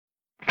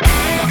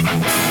All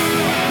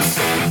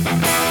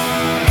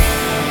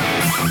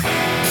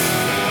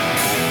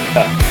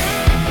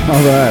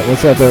right,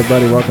 what's up,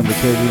 everybody? Welcome to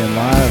KBN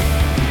Live.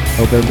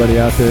 Hope everybody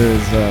out there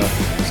is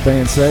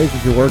staying safe.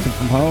 If you're working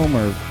from home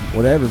or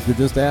whatever, if you're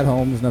just at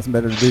home, there's nothing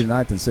better to do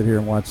tonight than sit here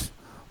and watch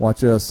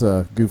us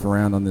goof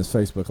around on this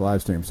Facebook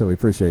live stream. So we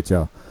appreciate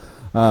y'all.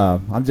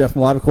 I'm Jeff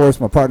Malott, of course.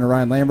 My partner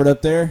Ryan Lambert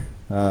up there.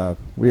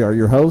 We are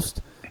your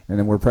host, and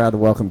then we're proud to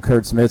welcome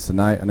Kurt Smits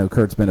tonight. I know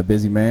Kurt's been a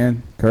busy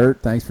man.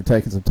 Kurt, thanks for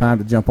taking some time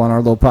to jump on our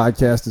little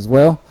podcast as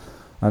well.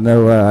 I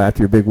know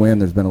after your big win,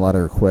 there's been a lot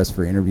of requests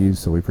for interviews,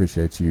 so we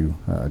appreciate you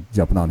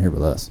jumping on here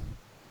with us.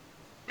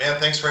 Man,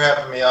 thanks for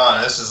having me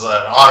on. This is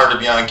an honor to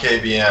be on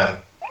KBN.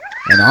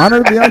 An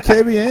honor to be on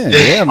KBN.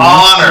 Yeah, man.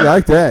 Honor. I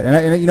like that.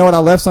 And you know what? I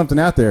left something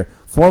out there.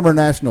 Former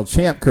national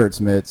champ Kurt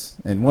Smits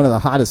and one of the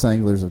hottest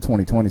anglers of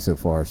 2020 so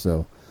far.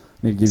 So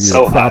I need to give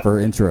you a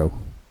proper intro.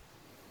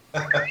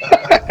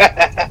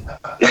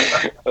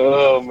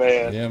 Oh,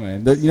 man. Yeah,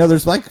 man.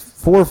 There's like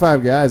 4 or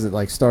 5 guys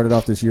that started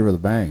off this year with a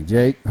bang.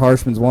 Jake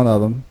Harshman's one of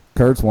them.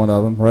 Kurt's one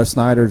of them. Russ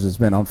Snyder's has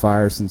been on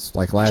fire since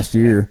last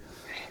year.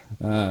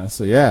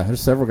 So yeah,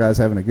 there's several guys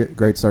having a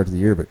great start to the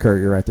year, but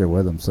Kurt, you're right there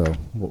with them. So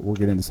we'll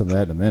get into some of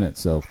that in a minute.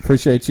 So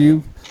appreciate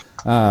you.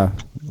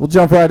 We'll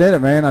jump right in it,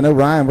 man. I know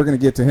Ryan, we're going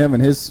to get to him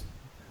and his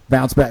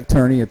bounce back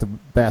tourney at the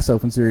Bass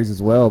Open Series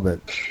as well, but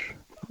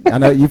I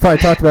know you probably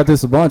talked about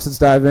this a bunch. Let's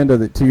dive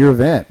into your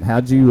event.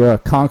 How'd you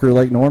conquer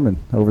Lake Norman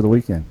over the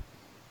weekend?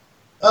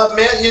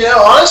 Man,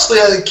 honestly,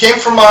 it came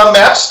from a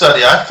map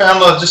study. I found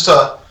it was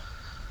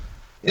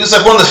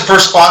like one of the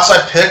first spots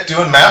I picked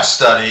doing map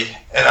study,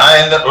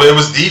 and it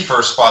was the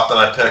first spot that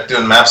I picked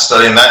doing map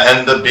study, and that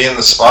ended up being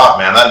the spot,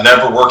 man. That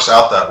never works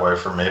out that way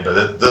for me,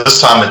 but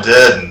this time it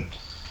did, and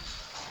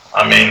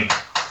I mean,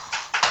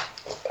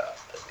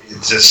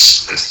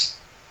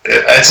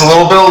 it's a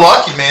little bit of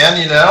lucky, man,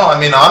 I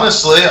mean,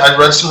 honestly, I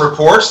read some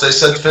reports. They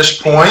said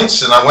fish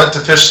points, and I went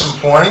to fish some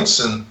points,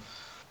 and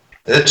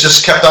it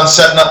just kept on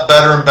setting up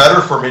better and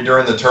better for me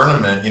during the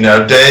tournament.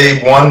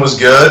 Day 1 was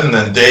good, and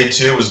then day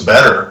 2 was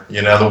better.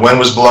 The wind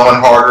was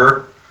blowing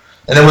harder,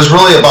 and it was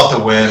really about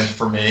the wind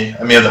for me.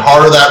 I mean, the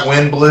harder that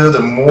wind blew, the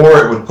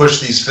more it would push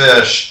these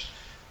fish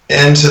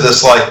into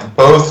this,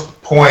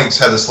 both points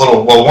had this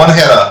one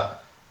had a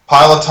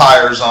pile of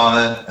tires on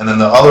it, and then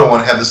the other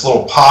one had this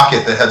little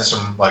pocket that had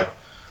some,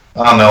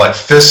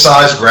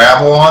 fist-sized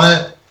gravel on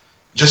it.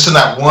 Just in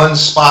that one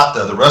spot,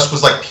 though. The rest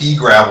was like pea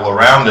gravel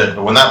around it.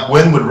 But when that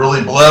wind would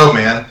really blow,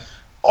 man,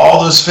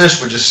 all those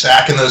fish would just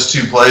stack in those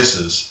 2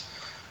 places.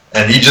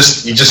 And you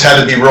just had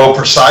to be real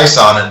precise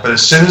on it. But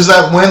as soon as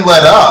that wind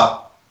let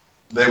up,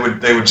 they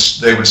would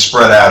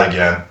spread out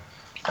again,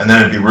 and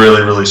then it'd be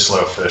really, really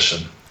slow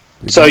fishing.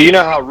 So you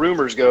know how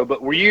rumors go,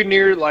 but were you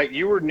near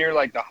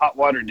the hot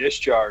water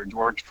discharge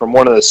from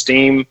one of the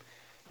steam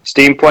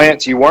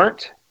plants? You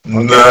weren't?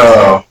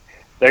 No.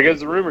 There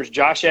goes the rumors.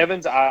 Josh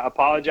Evans, I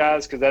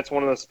apologize because that's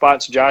one of the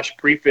spots Josh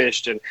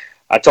pre-fished, and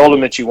I told him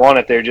that you want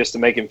it there just to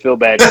make him feel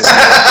bad.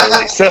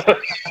 So,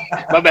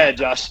 my bad,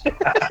 Josh.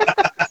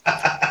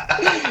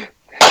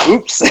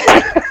 Oops.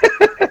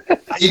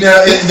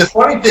 The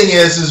funny thing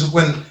is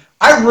when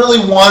I really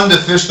wanted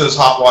to fish those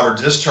hot water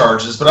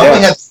discharges, but I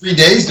only had 3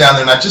 days down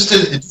there, and it just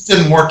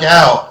didn't work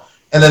out.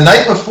 And the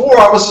night before,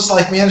 I was just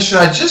like, man, should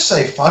I just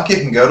say fuck it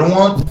and go to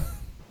one?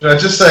 Should I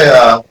just say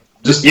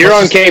you're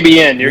on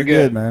KBN. You're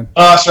good, man.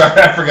 Oh, sorry,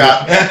 I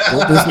forgot.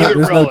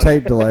 There's no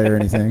tape delay or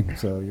anything,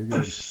 so you're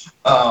good.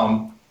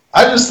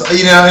 I just,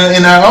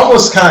 and I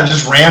almost kind of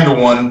just ran to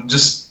one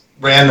just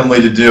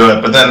randomly to do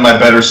it, but then my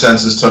better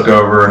senses took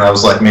over, and I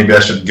was like, maybe I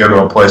should go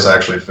to a place I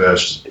actually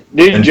fished.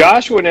 Dude,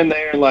 Josh went in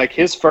there, and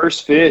his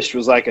first fish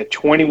was like a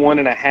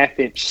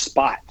 21.5-inch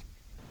spot.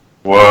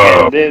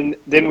 Whoa. And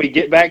then we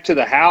get back to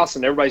the house,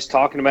 and everybody's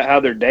talking about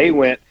how their day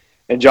went,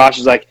 and Josh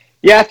is like,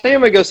 yeah, I think I'm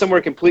going to go somewhere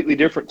completely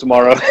different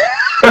tomorrow.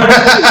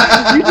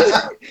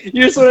 you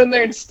just went in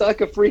there and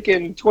stuck a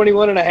freaking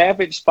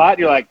 21.5-inch spot.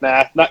 You're like,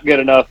 nah, not good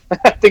enough.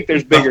 I think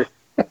there's bigger.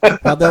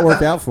 How'd that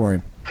work out for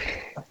him?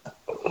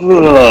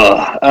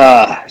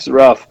 It's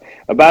rough.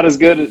 About as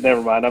good as –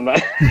 never mind. I'm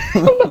not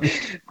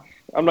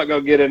I'm not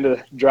going to get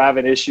into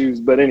driving issues,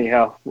 but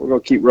anyhow, we're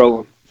going to keep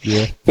rolling.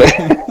 Yeah.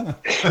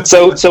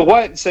 So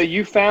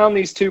you found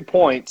these 2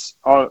 points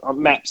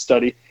on map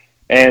study,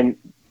 and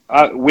 –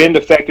 wind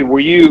affected.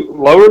 Were you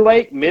lower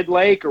lake, mid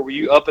lake, or were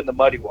you up in the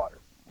muddy water?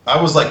 I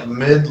was like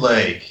mid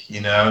lake,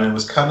 and it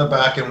was kind of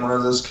back in one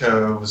of those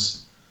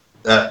coves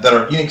that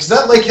are, because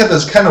that lake had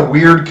those kind of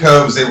weird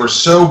coves. They were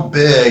so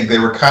big, they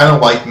were kind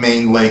of like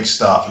main lake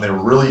stuff, and they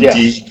were really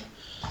deep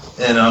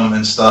in them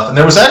and stuff. And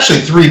there was actually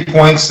 3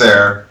 points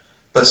there,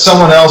 but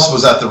someone else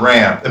was at the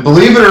ramp. And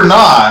believe it or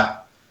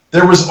not,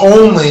 there was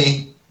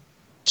only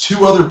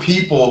 2 other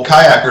people,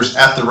 kayakers,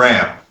 at the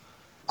ramp.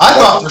 I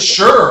thought for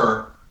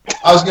sure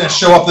I was going to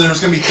show up and there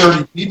was going to be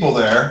 30 people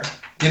there.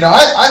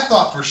 I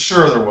thought for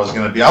sure there was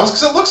going to be.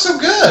 Because it looked so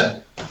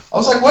good. I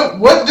was like,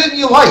 what didn't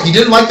you like? You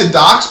didn't like the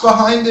docks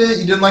behind it?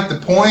 You didn't like the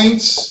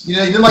points? You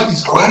didn't like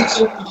these points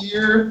over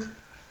here?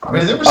 I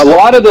mean, there was A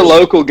lot of the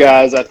local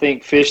guys, I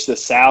think, fish the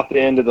south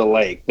end of the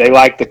lake. They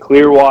like the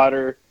clear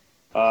water,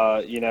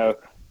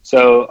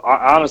 So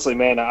honestly,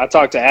 man, I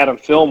talked to Adam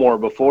Fillmore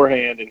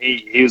beforehand, and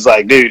he was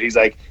like, dude, he's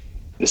like,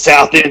 the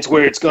south end's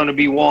where it's going to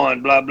be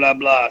won, blah, blah,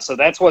 blah. So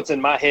that's what's in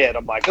my head.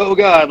 I'm like, oh,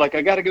 God, like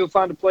I got to go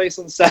find a place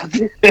on the south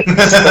end.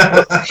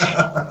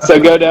 so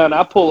go down.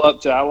 I pull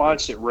up I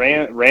launched at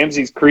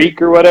Ramsey's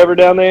Creek or whatever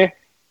down there.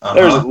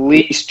 There's at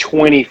least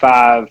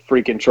 25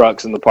 freaking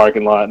trucks in the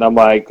parking lot. And I'm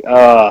like,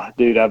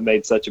 dude, I've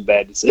made such a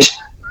bad decision.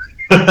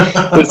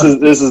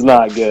 This is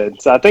not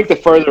good. So I think the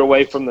further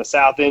away from the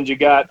south end you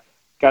got,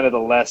 kind of the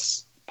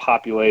less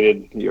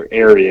populated your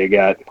area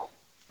got.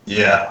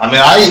 Yeah, I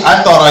mean,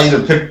 I thought I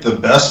either picked the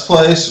best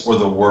place or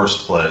the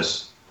worst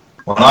place.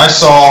 When I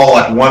saw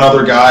like one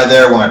other guy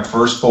there when I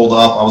first pulled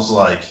up, I was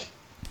like,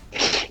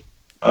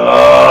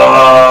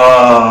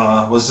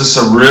 was this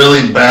a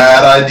really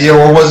bad idea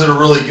or was it a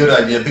really good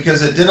idea?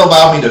 Because it did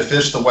allow me to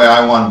fish the way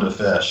I wanted to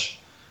fish,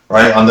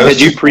 right? On those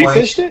Had you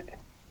pre-fished it?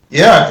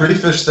 Yeah, I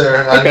pre-fished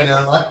there. Okay.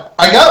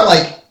 I got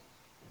like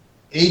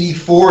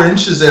 84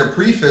 inches there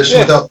pre-fished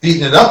without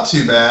beating it up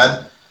too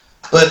bad.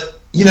 But,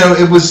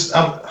 it was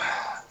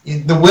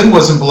the wind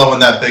wasn't blowing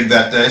that big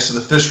that day, so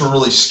the fish were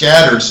really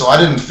scattered. So I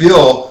didn't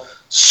feel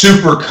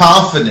super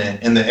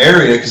confident in the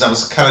area because I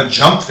was kind of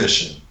jump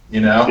fishing,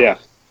 Yeah.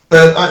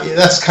 But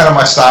that's kind of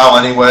my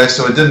style anyway,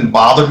 so it didn't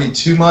bother me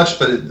too much.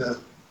 But it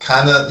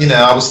kind of,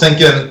 I was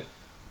thinking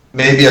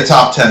maybe a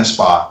top 10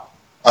 spot.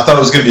 I thought it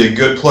was going to be a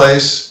good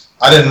place.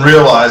 I didn't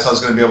realize I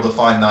was going to be able to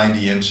find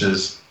 90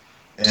 inches.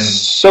 And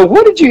so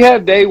what did you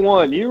have day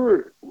one? You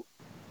were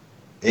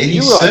 86.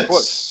 You were like,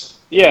 what?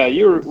 Yeah,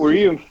 were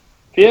you in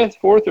fifth,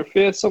 fourth, or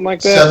fifth, something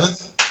like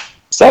that?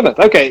 Seventh.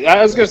 Okay,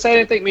 I was going to say I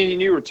didn't think me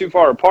and you were too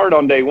far apart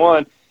on day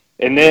one.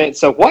 And then,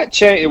 so what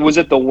changed? Was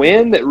it the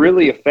wind that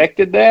really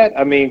affected that?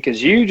 I mean,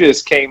 because you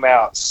just came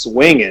out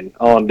swinging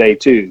on day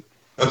two.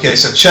 Okay,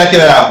 so check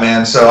it out,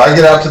 man. So I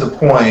get out to the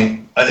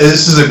point.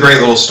 This is a great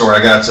little story.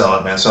 I got to tell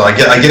it, man. So I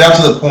get out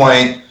to the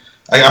point.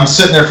 I'm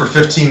sitting there for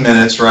 15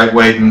 minutes, right,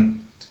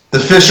 waiting. The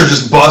fish are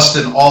just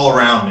busting all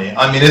around me.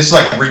 I mean, it's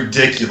like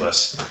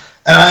ridiculous.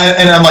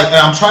 And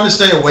I'm trying to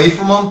stay away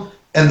from them.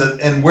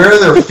 And where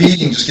they're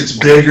feeding just gets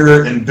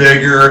bigger and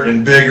bigger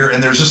and bigger.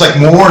 And there's just like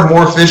more and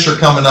more fish are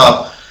coming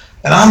up.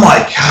 And I'm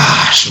like,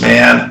 gosh,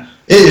 man,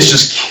 it is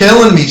just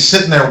killing me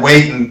sitting there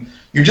waiting.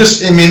 They're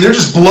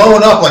just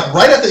blowing up like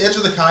right at the edge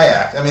of the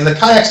kayak. I mean, the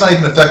kayak's not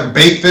even effective.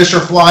 Bait fish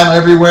are flying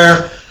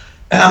everywhere.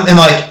 And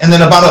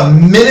then about a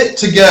minute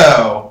to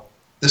go,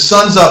 the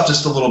sun's up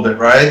just a little bit,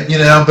 right?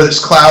 But it's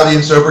cloudy and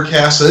it's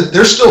overcast. So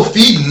they're still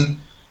feeding.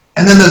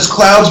 And then those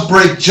clouds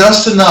break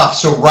just enough.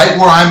 So right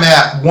where I'm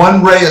at,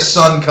 one ray of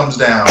sun comes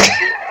down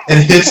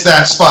and hits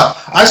that spot.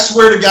 I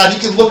swear to God, you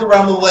can look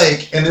around the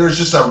lake and there was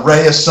just a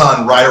ray of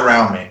sun right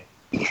around me.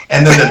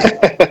 And then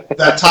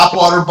that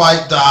topwater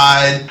bite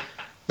died.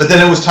 But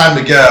then it was time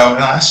to go,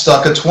 and I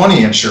stuck a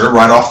 20-incher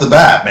right off the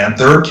bat, man.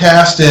 Third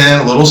cast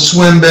in, a little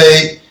swim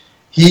bait.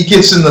 He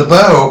gets in the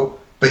boat,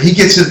 but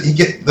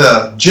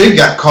the jig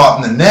got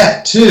caught in the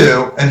net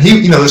too. And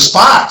the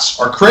spots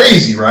are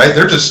crazy, right?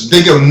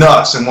 They go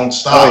nuts and won't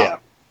stop. Oh, yeah.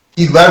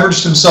 He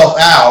leveraged himself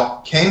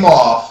out, came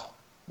off,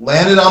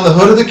 landed on the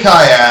hood of the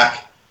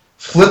kayak,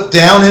 flipped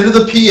down into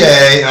the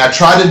PA, and I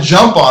tried to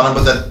jump on him,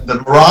 but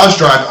the Mirage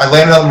Drive, I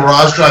landed on the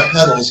Mirage Drive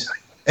pedals,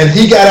 and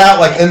he got out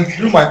like in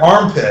through my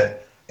armpit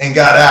and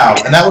got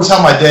out. And that was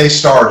how my day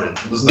started.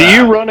 Do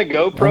you run a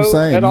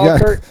GoPro at all,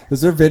 Kurt?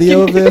 Is there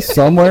video of this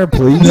somewhere,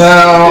 please?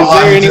 No,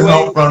 I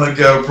don't run a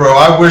GoPro.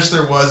 I wish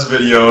there was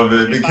video of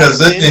it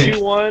because if I send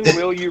you one,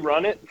 will you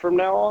run it from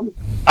now on?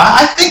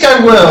 I think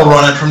I will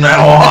run it from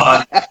now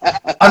on.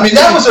 I mean,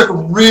 that was a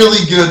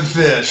really good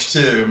fish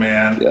too,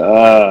 man.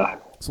 So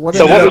what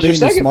was your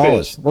second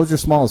fish? What was your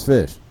smallest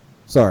fish?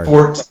 Sorry.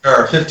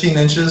 15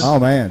 inches. Oh,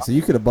 man. So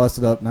you could have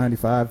busted up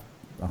 95,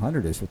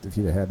 100-ish if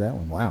you'd have had that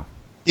one. Wow.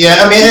 Yeah,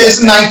 I mean,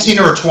 it's 19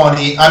 or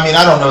 20. I mean,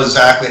 I don't know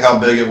exactly how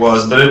big it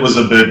was, but it was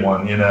a big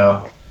one, I mean,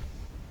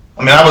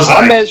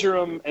 I measure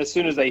them as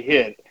soon as they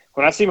hit.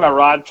 When I see my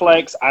rod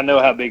flex, I know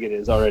how big it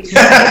is already. It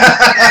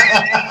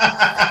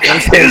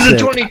was a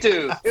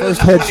 22.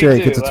 First head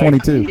shake, it's a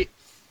 22.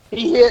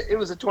 He hit, it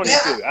was a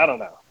 22. Yeah. I don't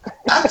know.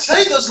 I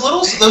tell you,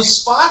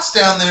 those spots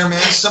down there, man,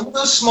 some of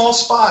those small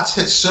spots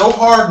hit so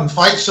hard and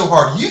fight so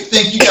hard. You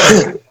think you got to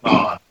put it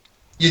on.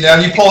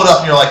 And you pull it up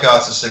and you're like, oh,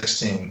 it's a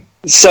 16.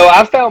 So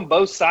I found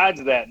both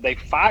sides of that. They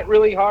fight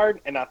really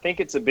hard, and I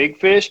think it's a big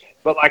fish.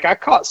 But, I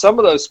caught some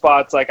of those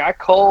spots. I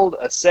culled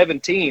a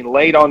 17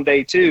 late on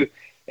day two,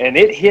 and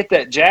it hit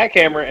that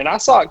jackhammer, and I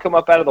saw it come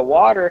up out of the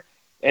water.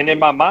 And in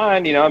my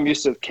mind, I'm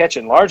used to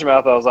catching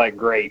largemouth. I was like,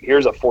 great,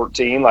 here's a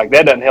 14. That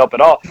doesn't help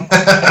at all. And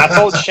I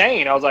told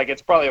Shane, I was like,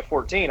 it's probably a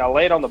 14. I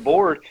laid on the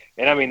board,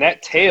 and, I mean,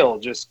 that tail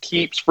just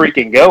keeps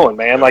freaking going,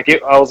 man. I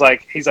was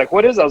like, he's like,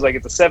 what is it? I was like,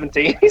 it's a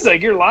 17. He's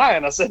like, you're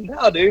lying. I said,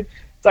 no, dude.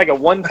 It's like a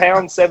 1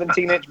 pound,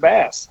 17-inch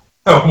bass.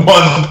 A 1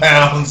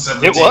 pound,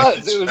 17-inch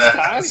bass. It was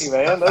tiny,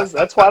 man.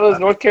 That's why those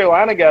North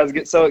Carolina guys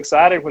get so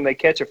excited when they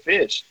catch a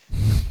fish.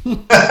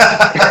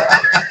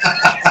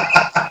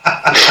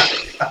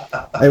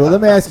 Hey, well,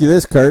 let me ask you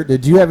this, Kurt.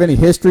 Did you have any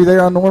history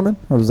there on Norman,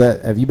 or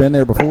have you been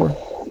there before?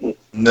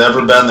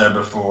 Never been there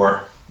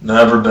before.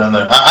 Never been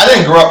there. I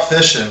didn't grow up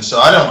fishing, so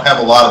I don't have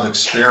a lot of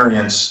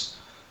experience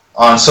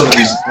on some of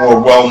these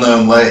more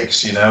well-known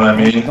lakes. You know what I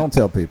mean? Don't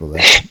tell people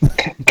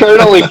that. Kurt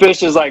only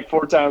fishes like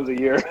 4 times a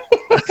year.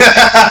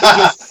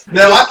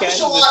 No, I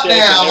fish a lot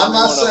now. I'm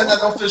not saying I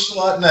don't fish a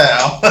lot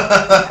now.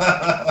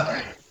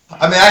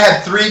 I mean, I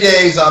had 3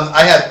 days on.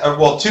 I had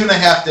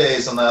 2.5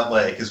 days on that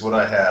lake is what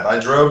I had. I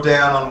drove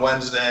down on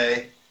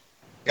Wednesday,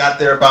 got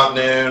there about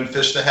noon,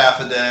 fished a half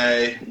a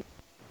day,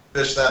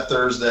 fished that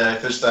Thursday,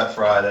 fished that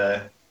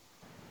Friday.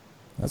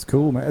 That's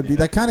cool, man.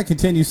 That kind of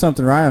continues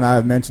something Ryan and I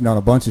have mentioned on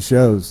a bunch of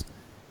shows.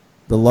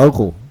 The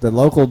local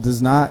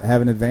does not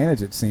have an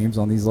advantage, it seems,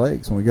 on these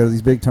lakes. When we go to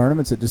these big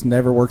tournaments, it just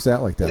never works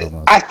out like that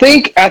almost. I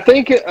think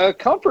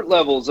comfort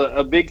level's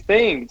a big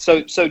thing.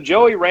 So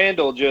Joey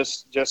Randall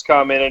just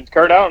commented.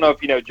 Kurt, I don't know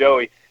if you know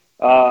Joey.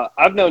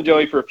 I've known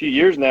Joey for a few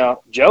years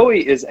now.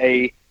 Joey is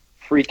a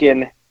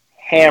freaking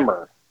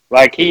hammer.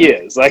 Like he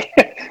is. Like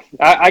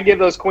I give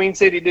those Queen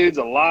City dudes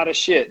a lot of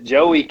shit.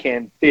 Joey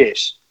can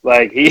fish.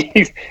 Like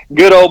he's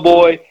good old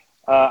boy.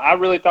 I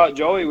really thought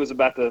Joey was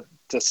about to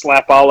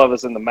slap all of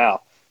us in the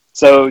mouth.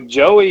 So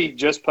Joey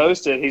just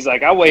posted, he's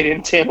like, I weighed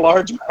in 10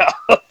 largemouth.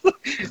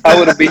 I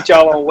would have beat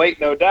y'all on weight,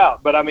 no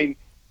doubt. But I mean,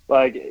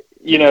 like,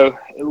 you know,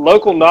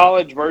 local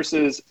knowledge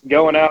versus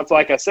going out.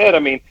 Like I said, I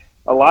mean,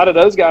 a lot of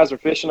those guys are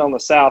fishing on the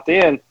south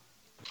end.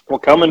 Well,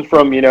 coming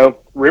from, you know,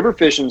 river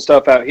fishing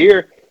stuff out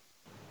here,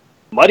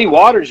 muddy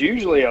water's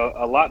usually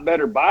a lot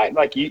better bite.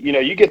 Like you know,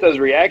 you get those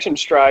reaction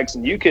strikes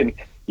and you can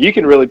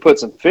really put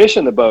some fish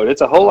in the boat.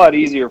 It's a whole lot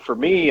easier for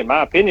me, in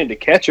my opinion, to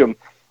catch them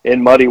in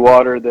muddy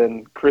water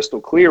than crystal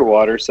clear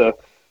water. So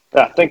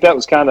I think that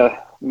was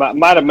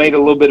might have made a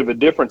little bit of a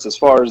difference as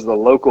far as the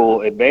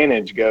local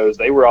advantage goes.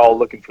 They were all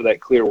looking for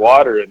that clear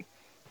water, and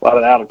a lot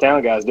of the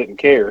out-of-town guys didn't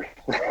care.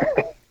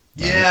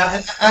 Yeah,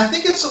 and I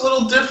think it's a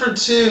little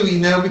different too, you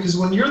know, because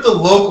when you're the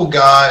local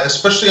guy,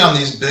 especially on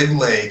these big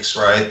lakes,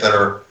 right, that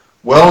are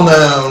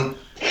well-known,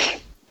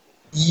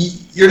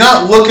 you're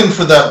not looking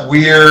for that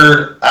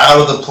weird,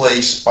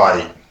 out-of-the-place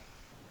bite.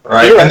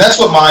 Right, and that's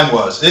what mine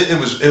was.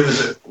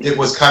 It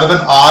was kind of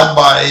an odd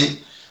bite.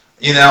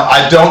 You know,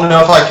 I don't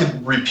know if I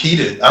could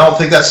repeat it. I don't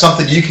think that's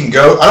something you can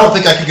go. I don't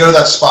think I could go to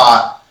that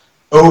spot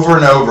over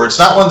and over. It's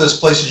not one of those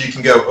places you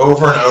can go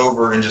over and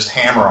over and just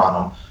hammer on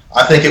them.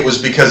 I think it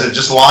was because it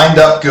just lined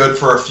up good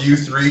for a few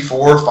 3,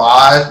 4,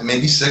 5,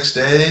 maybe 6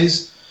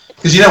 days.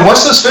 Because, you know,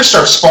 once those fish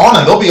start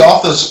spawning, they'll be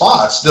off those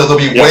spots. They'll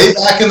be way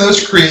back in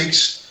those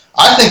creeks.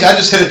 I think I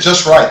just hit it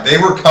just right. They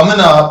were coming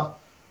up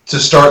to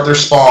start their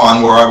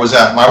spawn where I was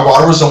at. My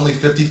water was only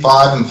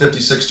 55 and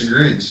 56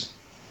 degrees.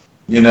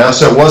 You know,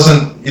 so it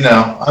wasn't, you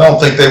know, I don't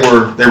think they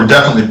were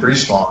definitely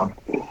pre-spawn.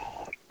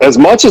 As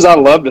much as I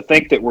love to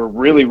think that we're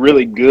really,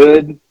 really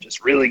good,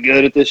 just really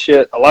good at this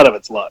shit, a lot of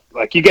it's luck.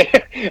 Like you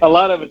get a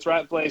lot of it's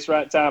right place,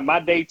 right time. My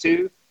day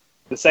 2,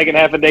 the second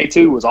half of day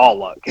 2 was all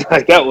luck.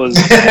 Like that was,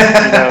 you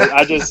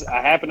know,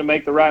 I happened to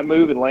make the right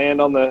move and land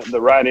on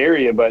the right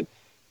area. But,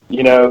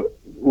 you know,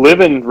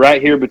 living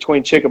right here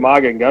between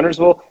Chickamauga and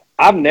Guntersville,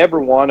 I've never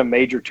won a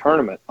major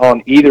tournament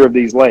on either of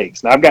these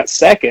lakes. Now, I've got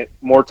second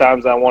more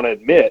times than I want to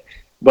admit,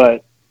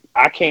 but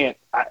I can't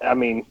 – I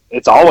mean,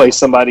 it's always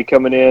somebody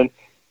coming in,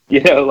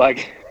 you know,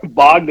 like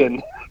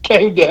Bogdan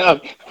came down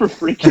from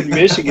freaking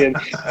Michigan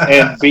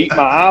and beat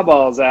my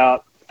eyeballs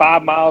out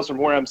 5 miles from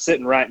where I'm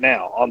sitting right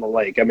now on the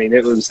lake. I mean,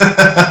 it's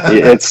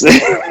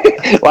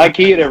like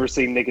he had ever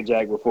seen Nick and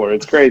Jack before.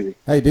 It's crazy.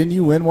 Hey, didn't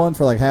you win one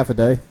for like half a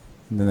day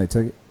and then they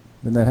took it?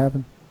 Didn't that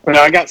happen?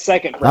 No, I got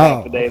second for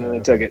half a day and then they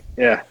took it.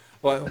 Yeah.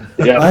 Well,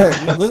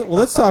 yeah. Well,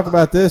 let's talk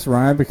about this,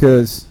 Ryan,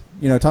 because,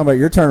 you know, talking about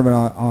your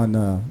tournament on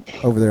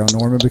over there on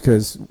Norman,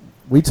 because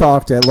we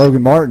talked at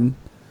Logan Martin,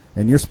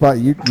 and your spot,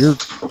 your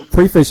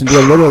pre-fishing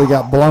deal literally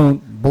got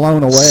blown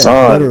away,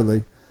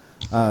 literally.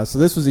 So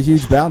this was a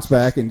huge bounce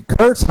back, and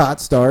Kurt's hot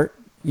start,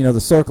 you know,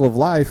 the Circle of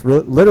Life,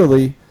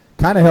 literally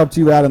kind of helped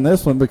you out in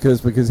this one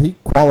because he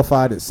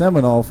qualified at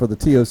Seminole for the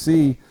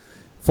TOC.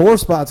 4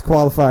 spots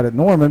qualified at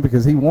Norman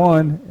because he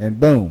won, and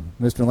boom,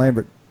 Mr.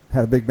 Lambert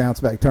had a big bounce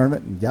back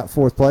tournament and got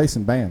 4th place,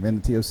 and bam, in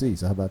the TOC.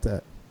 So how about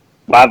that?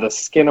 By the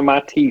skin of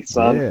my teeth,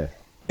 son.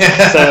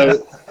 Yeah.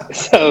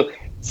 So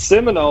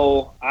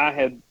Seminole, I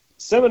had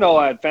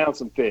found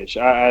some fish.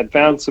 I had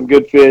found some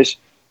good fish.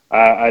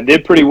 I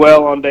did pretty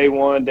well on day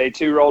 1. Day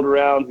 2 rolled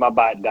around, my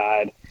bite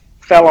died.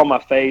 Fell on my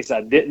face.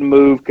 I didn't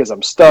move because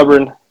I'm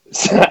stubborn.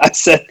 So I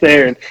sat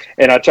there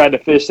and I tried to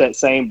fish that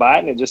same bite,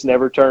 and it just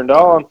never turned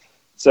on.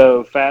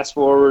 So fast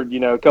forward, you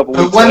know, a couple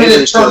weeks later. But when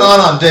did it turn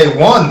on day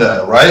 1,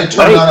 though, right? It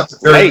turned on at the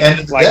very end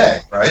of the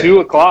day, right?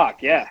 2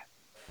 o'clock, yeah.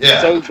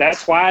 Yeah. So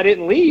that's why I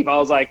didn't leave. I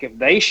was like, if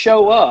they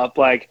show up,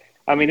 like,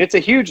 I mean, it's a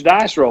huge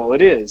dice roll.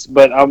 It is.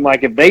 But I'm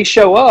like, if they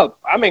show up,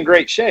 I'm in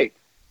great shape.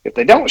 If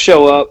they don't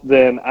show up,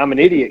 then I'm an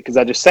idiot because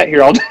I just sat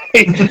here all day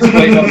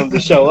waiting on them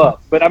to show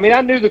up. But, I mean, I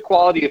knew the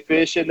quality of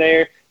fish in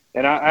there,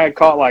 and I had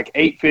caught like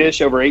 8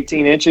 fish over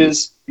 18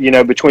 inches, you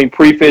know, between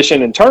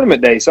pre-fishing and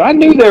tournament day. So I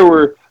knew there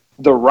were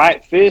the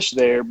right fish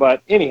there.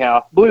 But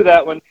anyhow, blew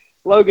that one.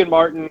 Logan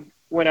Martin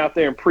went out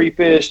there and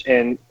pre-fished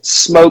and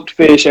smoked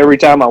fish every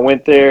time I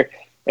went there.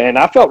 And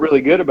I felt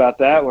really good about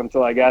that one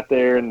until I got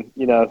there, and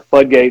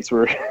floodgates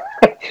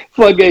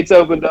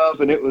opened up,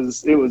 and it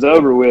was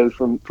over with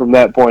from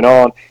that point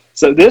on.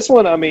 So this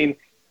one, I mean,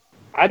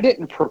 I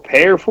didn't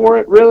prepare for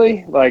it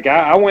really. Like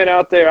I went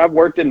out there. I've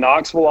worked in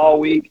Knoxville all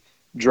week.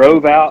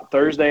 Drove out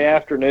Thursday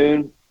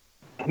afternoon.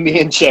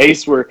 Me and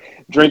Chase were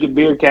drinking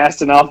beer,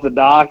 casting off the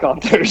dock on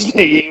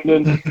Thursday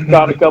evening.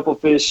 Caught a couple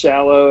fish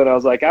shallow, and I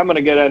was like, I'm going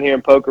to go down here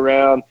and poke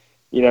around,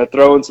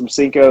 throwing some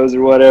Cincos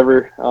or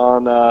whatever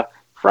on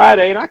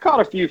Friday. And I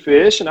caught a few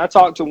fish, and I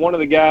talked to one of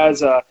the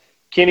guys,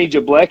 Kenny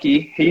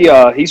Jablecki.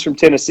 He's from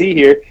Tennessee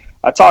here.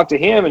 I talked to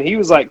him, and he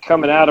was like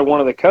coming out of one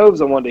of the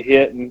coves I wanted to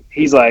hit, and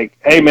he's like,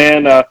 "Hey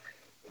man,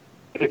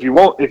 if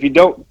you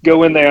don't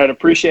go in there, I'd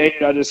appreciate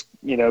it. I just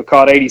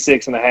caught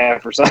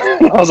 86.5 or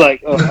something." I was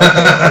like, "Oh,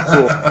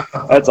 okay,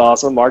 cool, that's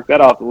awesome. Mark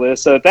that off the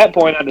list." So at that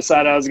point, I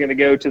decided I was going to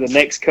go to the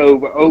next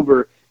cove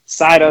over,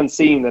 sight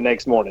unseen, the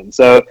next morning.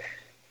 So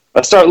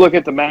I started looking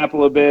at the map a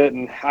little bit,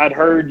 and I'd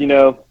heard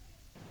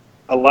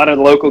a lot of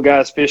the local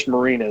guys fish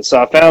marinas.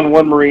 So I found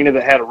one marina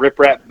that had a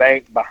riprap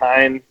bank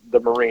behind the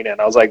marina, and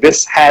I was like,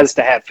 this has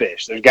to have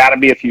fish. There's got to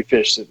be a few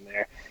fish sitting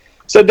there.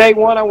 So day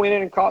one, I went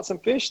in and caught some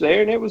fish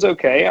there, and it was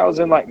okay. I was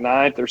in like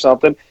 9th or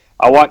something.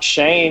 I watched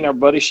Shane, our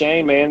buddy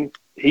Shane, man,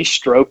 he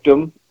stroked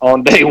them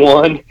on day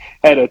one,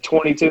 had a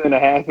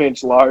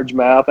 22.5-inch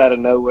largemouth out of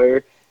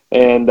nowhere,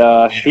 and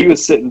he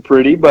was sitting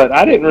pretty, but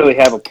I didn't really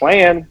have a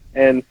plan.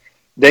 And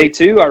day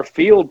two, our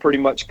field pretty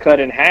much cut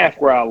in half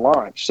where I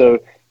launched. So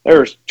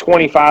there was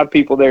 25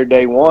 people there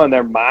day one.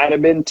 There might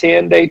have been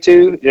 10 day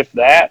two, if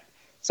that.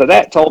 So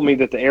that told me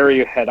that the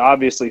area had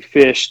obviously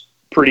fished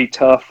pretty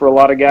tough for a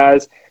lot of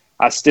guys.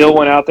 I still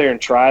went out there and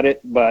tried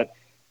it, but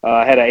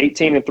I had an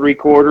 18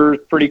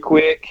 3/4 pretty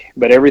quick.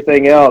 But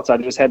everything else, I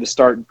just had to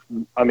start,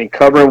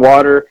 covering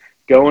water,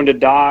 going to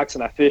docks,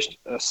 and I fished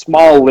a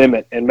small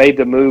limit and made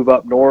the move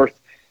up north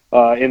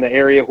in the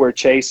area where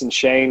Chase and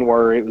Shane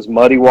were. It was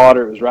muddy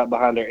water. It was right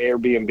behind their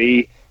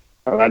Airbnb.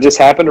 I just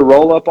happened to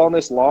roll up on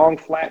this long,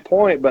 flat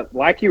point. But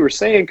like you were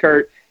saying,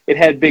 Kurt, it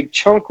had big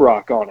chunk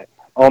rock on it.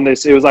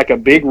 It was like a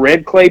big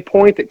red clay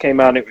point that came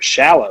out, and it was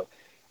shallow.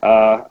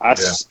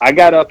 I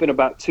got up in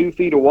about 2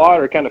 feet of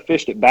water, kind of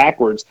fished it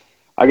backwards.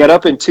 I got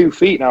up in 2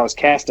 feet, and I was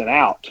casting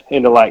out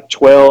into like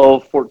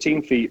 12,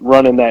 14 feet,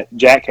 running that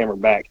jackhammer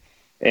back.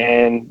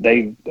 And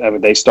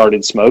they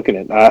started smoking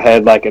it. I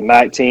had like a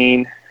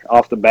 19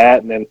 off the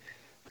bat, and then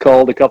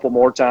culled a couple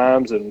more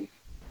times. And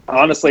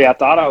honestly, I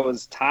thought I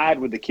was tied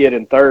with the kid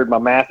in third. My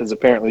math is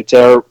apparently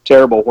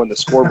terrible when the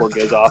scoreboard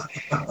goes off,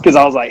 because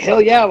I was like,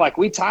 hell yeah, like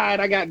we tied.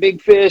 I got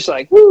big fish,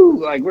 like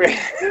woo, like we're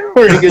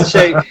in good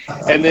shape.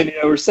 And then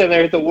we're sitting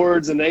there at the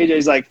Words, and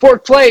AJ's like,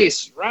 4th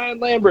place, Ryan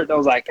Lambert. And I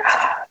was like,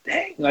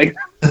 dang, like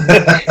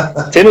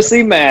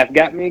Tennessee math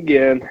got me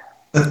again.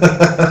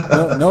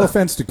 No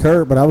offense to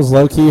Kurt, but I was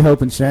low-key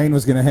hoping Shane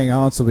was going to hang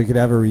on so we could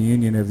have a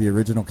reunion of the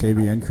original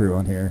KBN crew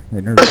on here.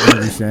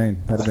 Interview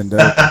Shane. That'd have been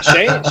dope.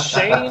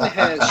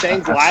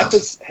 Shane's life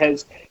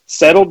has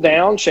settled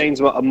down. Shane's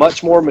a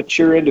much more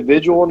mature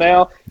individual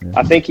now. Yeah.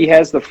 I think he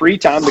has the free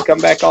time to come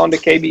back on to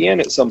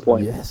KBN at some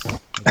point. Yes.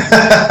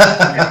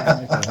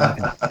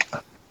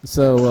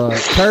 So,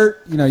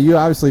 Kurt, you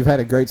obviously have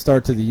had a great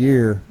start to the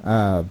year.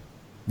 Have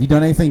you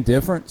done anything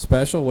different,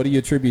 special? What do you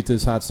attribute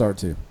this hot start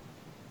to?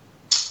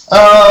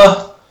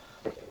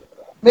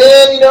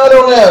 Man, I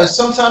don't know.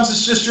 Sometimes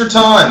it's just your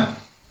time.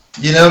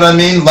 You know what I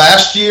mean?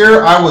 Last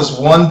year, I was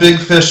one big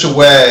fish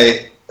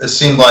away, it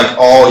seemed like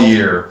all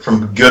year,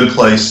 from good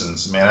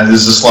placings, man. It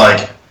was just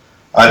like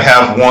I'd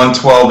have one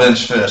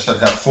 12-inch fish. I'd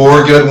have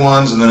 4 good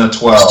ones and then a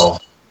 12.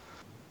 Or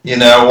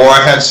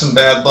I had some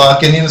bad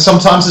luck. And,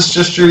 sometimes it's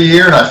just your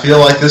year, and I feel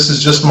like this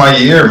is just my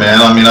year,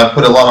 man. I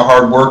put a lot of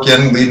hard work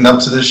in leading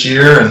up to this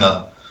year, and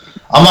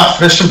I'm not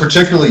fishing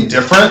particularly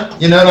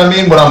different, you know what I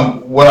mean?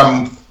 What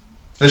I'm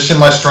fishing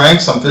my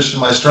strengths, I'm fishing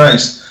my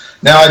strengths.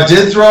 Now, I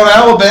did throw an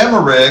Alabama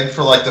rig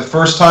for like the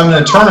first time in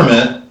a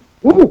tournament.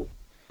 Ooh.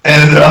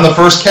 And on the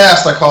first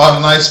cast, I caught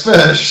a nice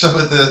fish. So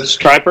with the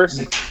stripers?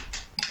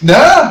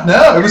 No,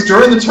 it was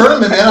during the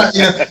tournament, man.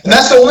 And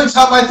that's the only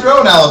time I throw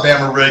an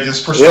Alabama rig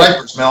is for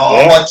stripers, man.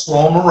 I'll like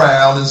throw them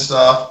around and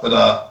stuff, but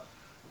I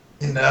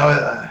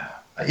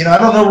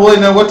don't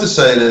really know what to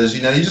say it is.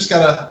 You just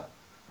gotta.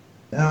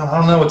 I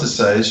don't know what to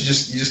say. You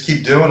just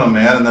keep doing them,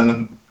 man, and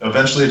then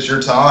eventually it's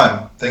your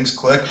time. Things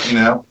click,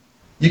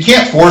 You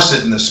can't force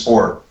it in this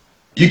sport.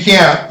 You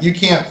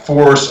can't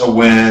force a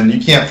win. You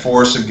can't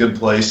force a good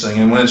placing.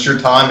 And when it's your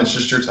time, it's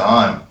just your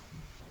time.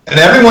 And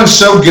everyone's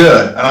so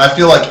good. And I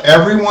feel like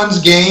everyone's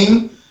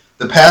game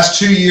the past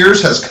 2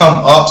 years has come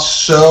up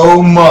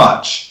so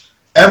much.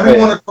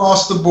 Everyone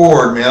across the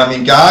board,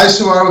 man. Guys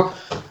who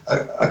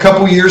a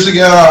couple years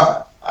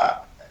ago,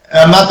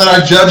 I'm not that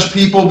I judge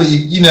people, but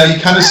you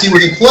kind of see where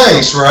they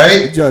place,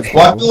 right?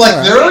 Well, I feel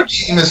like their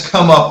game has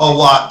come up a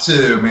lot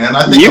too, man.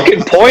 I think you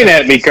can point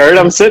at me, Kurt.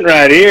 I'm sitting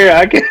right here.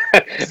 I can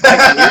hear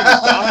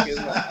you talking.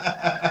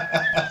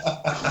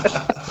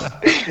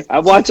 I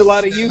watch a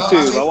lot of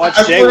YouTube. I watch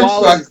Jay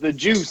Wallace, The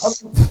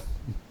Juice.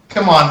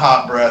 Come on,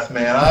 hot breath,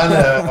 man. I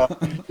know.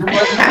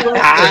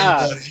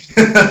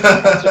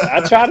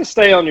 I try to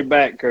stay on your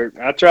back, Kurt.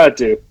 I try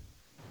to.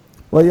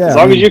 Well, yeah. As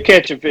long as you're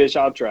catching fish,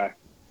 I'll try.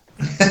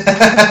 I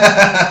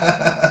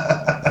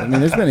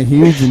mean, there's been a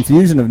huge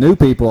infusion of new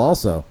people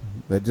also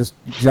that just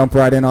jump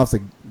right in off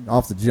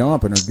the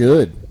jump and are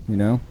good, you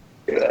know.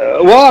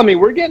 Well, I mean,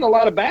 we're getting a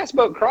lot of bass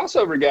boat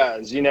crossover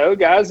guys, you know,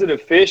 guys that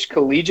have fished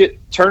collegiate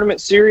tournament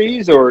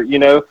series or, you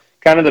know,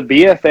 kind of the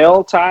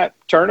BFL type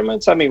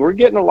tournaments. I mean, we're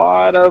getting a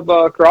lot of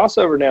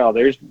crossover now.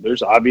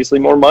 There's obviously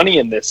more money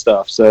in this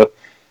stuff. So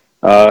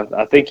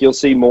I think you'll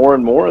see more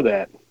and more of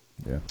that.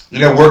 Yeah. You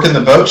know, working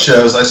the boat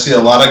shows, I see a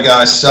lot of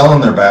guys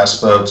selling their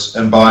bass boats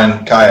and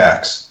buying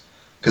kayaks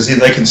because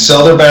they can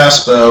sell their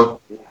bass boat.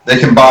 They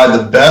can buy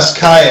the best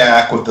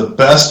kayak with the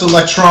best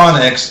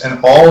electronics and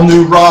all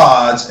new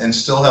rods and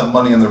still have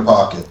money in their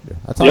pocket. Yeah.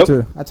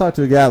 I talked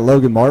to a guy,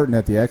 Logan Martin,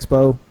 at the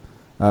expo.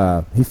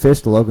 He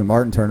fished the Logan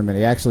Martin tournament.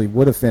 He actually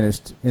would have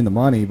finished in the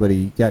money, but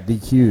he got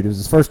DQ'd. It was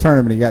his first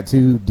tournament. He got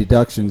 2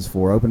 deductions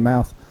for open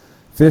mouth.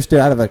 Fished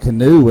out of a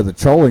canoe with a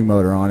trolling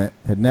motor on it.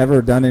 Had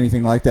never done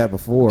anything like that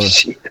before.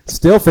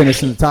 Still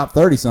finished in the top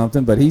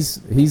 30-something, but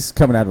he's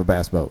coming out of a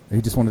bass boat.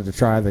 He just wanted to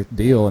try the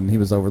deal, and he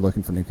was over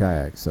looking for new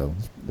kayaks. So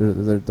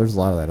there's a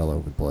lot of that all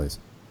over the place.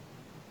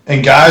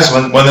 And guys,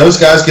 when those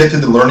guys get to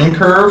the learning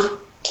curve,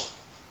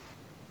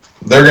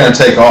 they're going to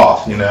take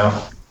off, you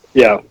know?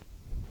 Yeah.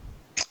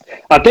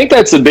 I think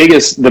that's the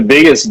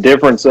biggest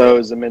difference, though,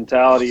 is the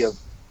mentality of,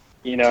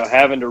 you know,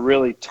 having to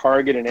really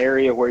target an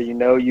area where you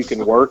know you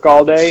can work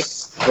all day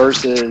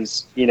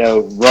versus, you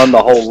know, run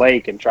the whole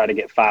lake and try to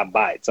get 5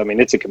 bites. I mean,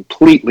 it's a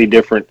completely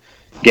different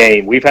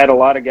game. We've had a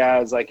lot of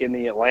guys like in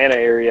the Atlanta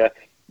area,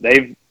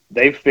 they've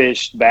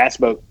fished bass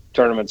boat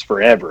tournaments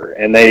forever,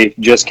 and they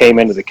just came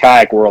into the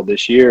kayak world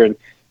this year, and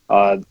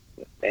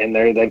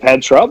they've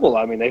had trouble.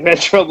 I mean, they've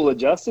had trouble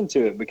adjusting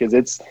to it because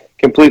it's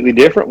completely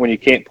different when you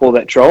can't pull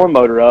that trolling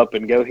motor up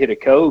and go hit a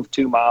cove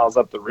 2 miles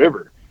up the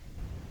river.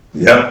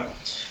 Yep.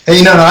 Hey,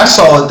 you know, I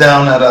saw it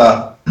down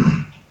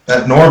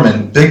at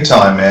Norman, big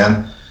time,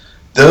 man.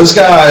 Those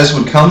guys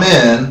would come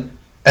in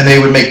and they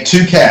would make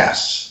 2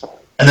 casts,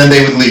 and then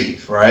they would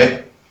leave,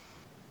 right?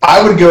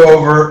 I would go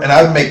over and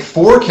I would make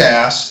 4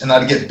 casts, and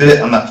I'd get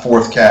bit on that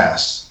 4th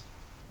cast.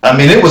 I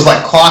mean, it was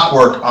like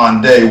clockwork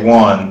on day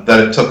 1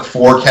 that it took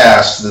 4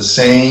 casts,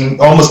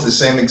 almost the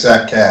same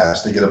exact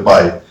cast to get a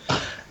bite.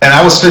 And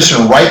I was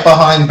fishing right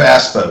behind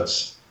bass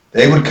boats.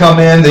 They would come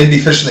in, they'd be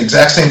fishing the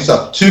exact same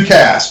stuff. 2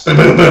 casts, boom,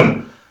 boom,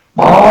 boom.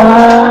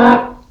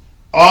 On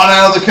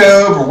out of the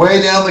cove or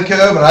way down the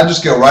cove, and I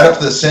just go right up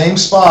to the same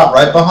spot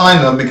right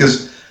behind them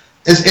because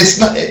it's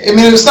not. I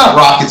mean, it's not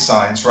rocket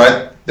science,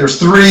 right? There's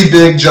 3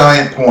 big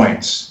giant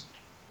points.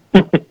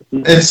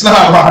 It's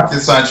not rocket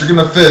science. You're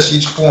gonna fish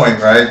each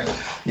point, right?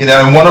 You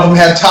know, and one of them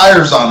had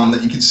tires on them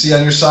that you could see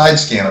on your side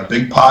scan, a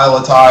big pile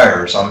of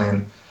tires. I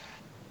mean,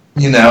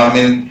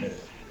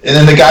 and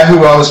then the guy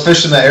who I was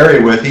fishing that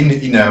area with, he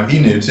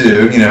knew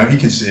too. You know, he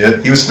could see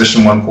it. He was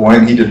fishing one point,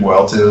 and he did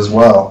well too as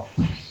well.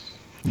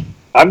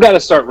 I've got to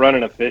start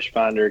running a fish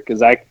finder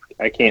because I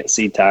can't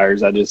see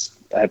tires. I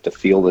have to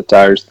feel the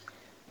tires.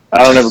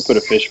 I don't ever put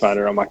a fish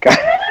finder on my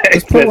kayak. You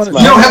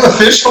don't have a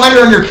fish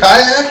finder on your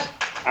kayak?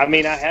 I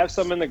mean, I have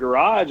some in the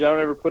garage. I don't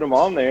ever put them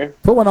on there.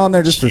 Put one on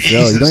there just for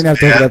show. You don't even have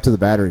to hook it up to the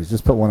batteries.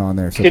 Just put one on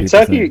there. So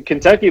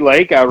Kentucky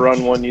Lake, I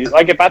run one.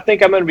 Like if I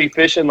think I'm going to be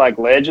fishing like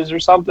ledges or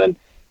something,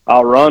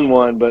 I'll run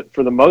one. But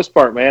for the most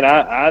part, man,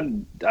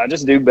 I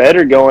just do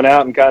better going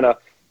out and kind of,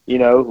 you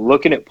know,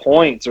 looking at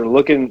points or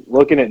looking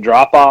at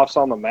drop-offs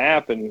on the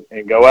map and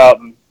go out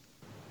and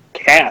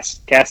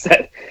cast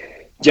that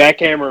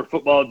jackhammer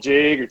football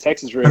jig or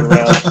Texas rig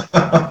around.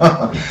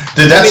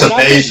 Dude, that's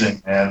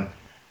amazing, man.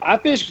 I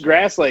fish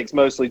grass lakes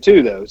mostly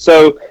too, though.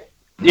 So,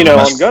 you know,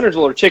 on Guntersville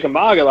or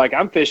Chickamauga, like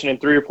I'm fishing in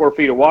 3 or 4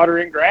 feet of water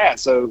in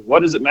grass. So what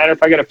does it matter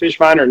if I got a fish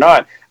finder or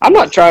not? I'm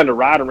not trying to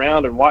ride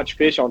around and watch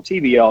fish on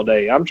TV all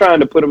day. I'm trying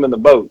to put them in the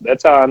boat.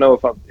 That's how I know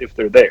if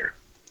they're there.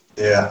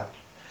 Yeah.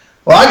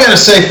 Well, I got to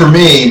say for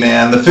me,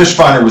 man, the fish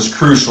finder was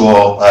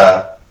crucial,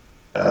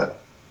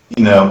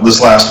 you know, this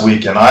last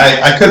weekend.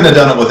 I couldn't have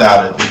done it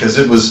without it because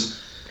it was,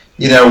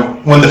 you know,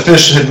 when the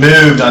fish had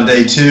moved on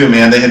day 2,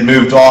 man, they had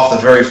moved off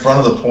the very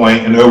front of the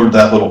point and over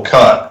that little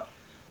cut,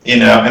 you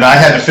know, and I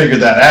had to figure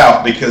that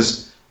out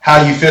because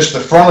how you fish the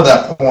front of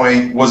that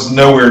point was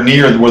nowhere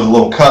near where the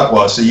little cut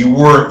was. So you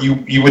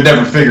would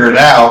never figure it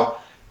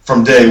out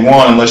from day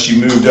 1 unless you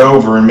moved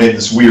over and made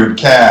this weird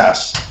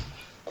cast.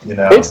 You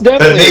know, it's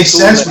but it made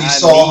sense when you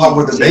saw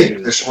where the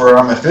bait fish were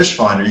on my fish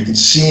finder. You could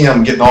see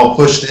them getting all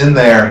pushed in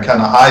there and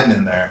kind of hiding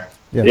in there.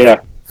 Yeah.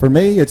 For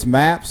me, it's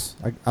maps.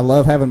 I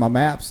love having my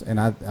maps,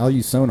 and I'll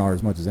use sonar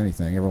as much as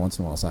anything. Every once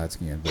in a while, side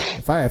scan. But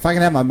if I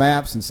can have my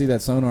maps and see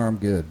that sonar, I'm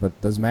good. But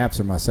those maps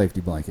are my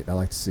safety blanket. I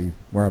like to see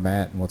where I'm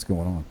at and what's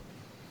going on.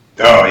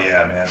 Oh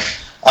yeah, man.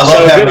 I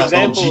love having that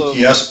little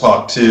GPS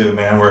puck too,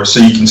 man, so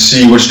you can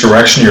see which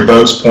direction your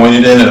boat's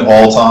pointed in at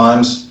all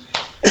times.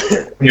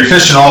 When you're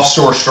fishing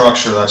offshore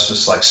structure, that's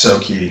just like so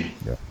key.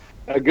 Yeah.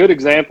 a good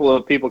example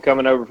of people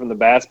coming over from the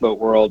bass boat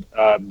world,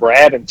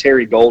 Brad and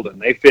Terry Golden.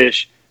 They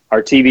fish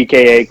our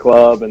TVKA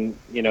club, and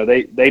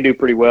they do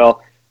pretty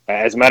well.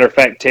 As a matter of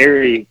fact,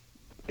 Terry,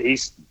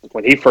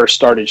 when he first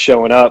started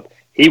showing up,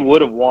 he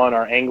would have won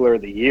our Angler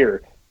of the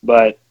Year,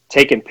 but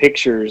taking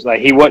pictures,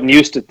 like he wasn't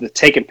used to the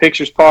taking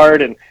pictures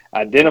part and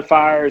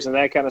identifiers and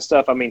that kind of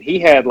stuff. I mean, he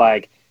had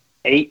like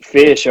 8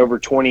 fish over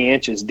 20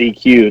 inches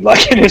DQ'd,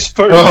 like in his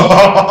first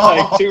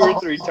like 2 or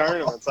 3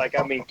 tournaments. Like,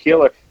 I mean,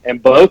 killer.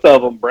 And both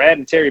of them, Brad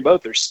and Terry,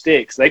 both are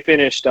sticks. They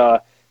finished, I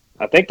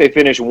think they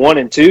finished 1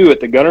 and 2 at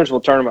the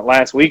Gunnersville tournament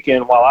last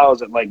weekend while I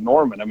was at Lake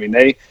Norman. I mean,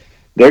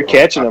 they're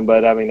catching them,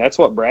 but I mean, that's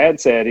what Brad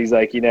said. He's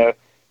like,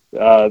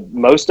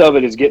 most of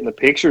it is getting the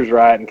pictures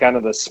right and kind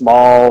of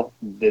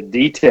the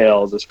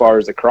details as far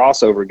as the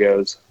crossover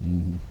goes.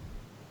 Mm-hmm.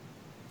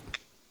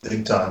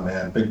 Big time,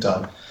 man. Big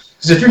time.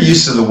 Because if you're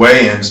used to the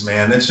weigh-ins,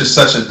 man, it's just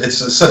such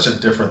a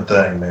different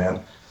thing,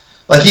 man.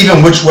 Like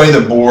even which way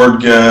the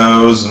board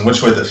goes and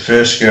which way the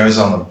fish goes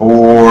on the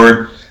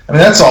board. I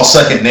mean, that's all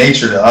second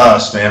nature to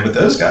us, man. But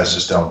those guys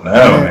just don't know,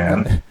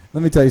 man.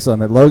 Let me tell you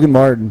something. At Logan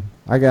Martin,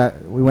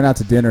 we went out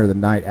to dinner the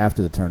night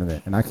after the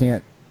tournament, and I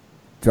can't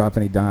drop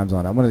any dimes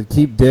on it. I'm going to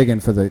keep digging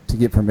to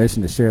get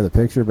permission to share the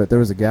picture. But there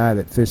was a guy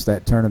that fished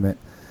that tournament,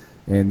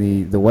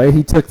 and the way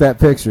he took that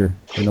picture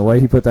and the way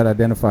he put that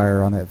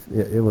identifier on it,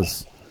 it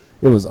was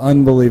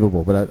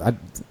unbelievable. But I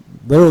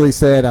literally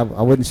said I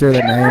wouldn't share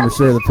that name or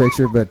share the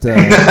picture, but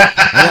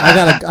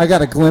I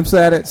got a glimpse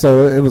at it,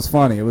 so it was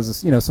funny. It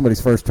was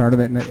somebody's first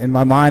tournament, and in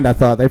my mind I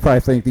thought they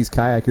probably think these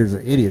kayakers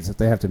are idiots if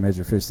they have to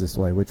measure fish this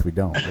way, which we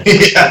don't.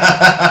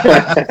 Yeah,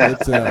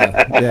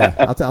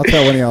 I'll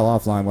tell one of y'all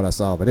offline what I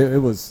saw, but it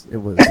was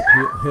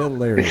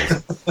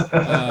hilarious.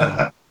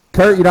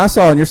 Kurt, I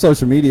saw on your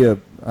social media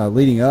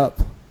leading up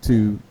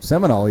to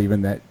Seminole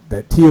even that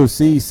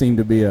TOC seemed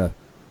to be a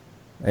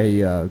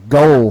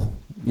goal,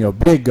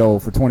 big goal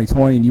for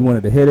 2020, and you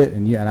wanted to hit it,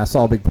 and I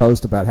saw a big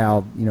post about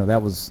how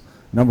that was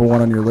number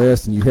 1 on your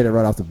list, and you hit it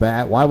right off the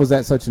bat. Why was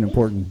that such an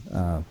important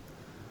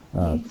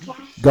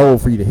goal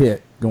for you to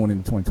hit going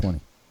into 2020?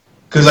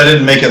 Because I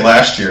didn't make it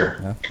last year.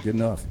 Yeah, good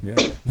enough. Yeah.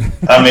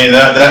 I mean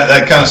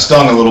that kind of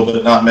stung a little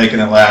bit not making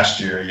it last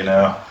year.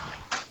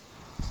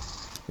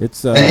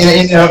 It's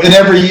and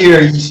every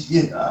year,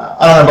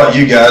 I don't know about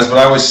you guys, but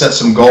I always set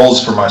some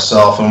goals for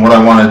myself and what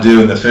I want to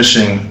do in the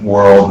fishing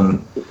world.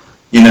 And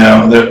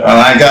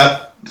I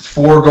got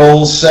 4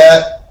 goals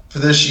set for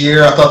this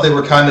year. I thought they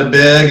were kind of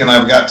big, and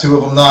I've got 2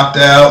 of them knocked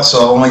out, so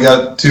I only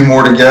got 2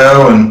 more to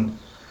go. And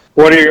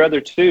what are your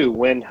other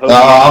 2? I'm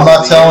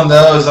not telling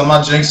those. I'm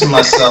not jinxing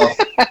myself.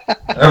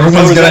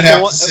 Everyone's gonna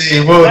have to see.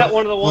 Is that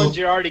one of the ones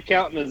you're already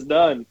counting as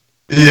done?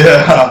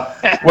 Yeah.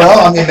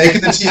 Well, I mean,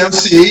 making the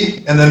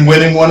TOC and then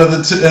winning one of the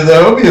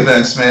Hobie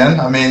events, man.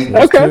 I mean,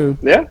 okay,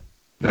 yeah.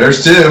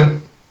 There's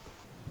 2.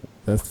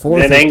 The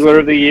 4th. And Angler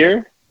of the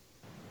Year.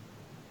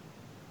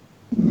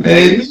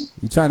 Maybe.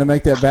 You trying to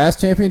make that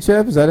Bass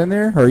Championship? Is that in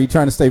there? Or are you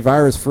trying to stay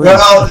virus free?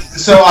 Well,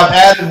 so I've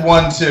added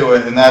 1 to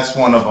it, and that's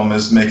one of them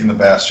is making the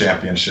Bass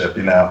Championship,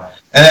 And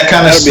that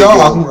kind of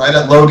stung right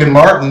at Logan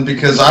Martin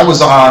because I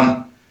was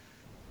on.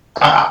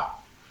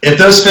 If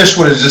those fish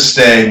would have just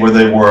stayed where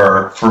they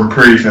were from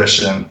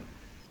pre-fishing,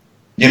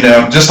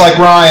 just like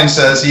Ryan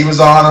says, he was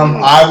on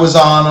them, I was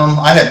on them.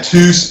 I had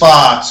 2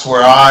 spots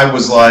where I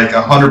was like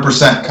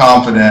 100%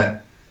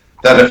 confident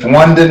that if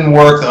one didn't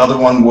work, the other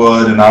one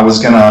would, and I was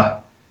going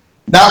to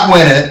not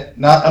win it.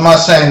 I'm not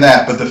saying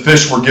that, but the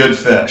fish were good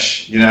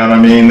fish. You know what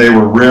I mean? They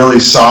were really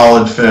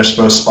solid fish,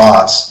 both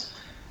spots.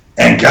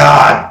 And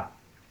God,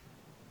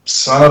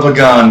 son of a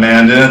gun,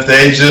 man,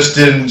 they just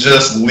didn't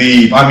just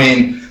leave. I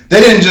mean,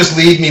 they didn't just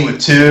leave me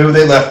with 2.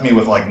 They left me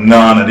with like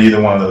none at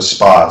either one of those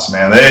spots,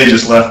 man. They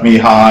just left me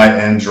high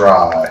and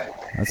dry.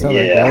 That's how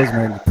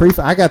that goes,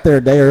 man. I got there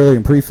a day early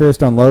and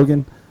pre-fished on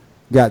Logan.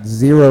 Got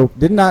 0.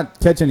 Did not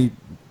catch any.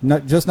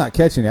 Not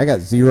catch any. I got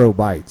 0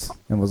 bites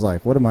and was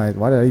like, why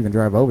did I even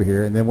drive over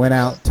here? And then went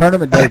out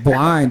tournament day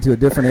blind to a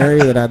different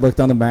area that I'd looked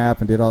on the map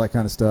and did all that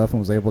kind of stuff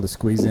and was able to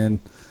squeeze in,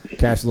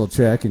 cash a little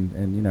check and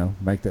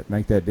make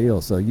that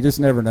deal. So you just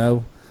never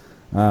know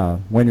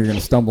when you're going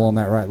to stumble on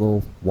that right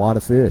little wad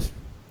of fish.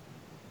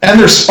 And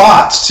their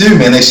spots too,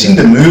 man. They seem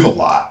to move a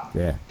lot.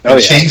 Yeah.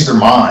 They change their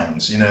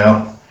minds,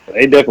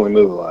 They definitely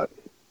move a lot.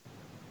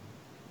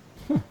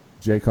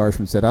 Jake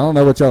Harshman said, I don't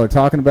know what y'all are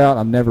talking about.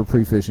 I'm never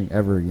pre-fishing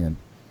ever again.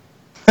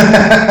 Oh,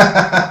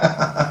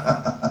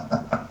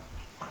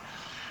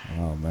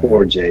 man.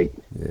 Poor Jake.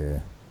 Yeah.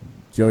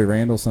 Joey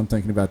Randall, so I'm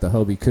thinking about the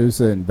Hobie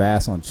Coosa and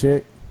Bass on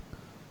Chick.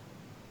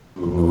 I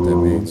don't know what that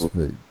means,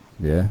 but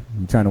yeah.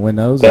 You trying to win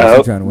those? Yeah,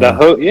 I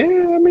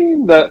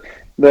mean that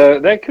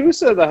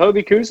Coosa, the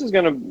Hobie Coosa is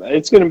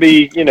gonna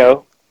be,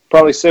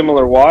 probably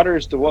similar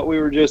waters to what we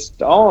were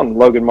just on,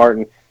 Logan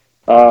Martin.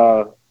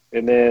 And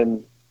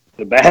then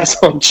the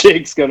Bass on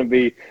Chick's gonna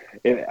be,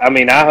 I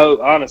mean, I hope,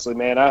 honestly,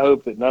 man, I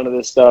hope that none of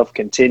this stuff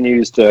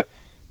continues to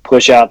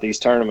push out these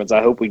tournaments.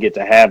 I hope we get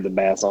to have the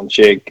Bass on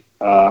Chick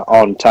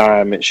on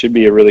time. It should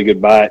be a really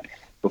good bite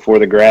before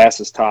the grass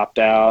is topped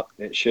out.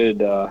 It should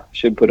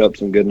put up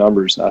some good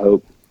numbers, I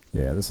hope.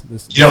 Yeah, this.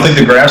 You don't think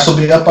the grass will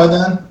be up by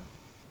then?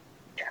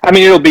 I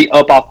mean, it'll be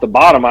up off the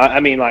bottom. I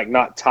mean, like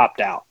not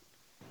topped out.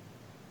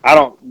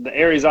 The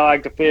areas I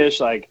like to fish,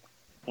 like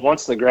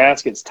once the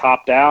grass gets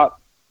topped out,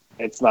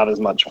 it's not as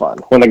much fun.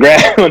 When the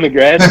grass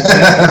is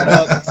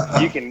topped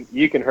up,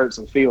 you can hurt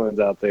some feelings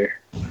out there.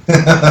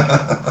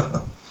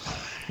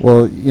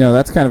 Well,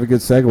 that's kind of a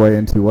good segue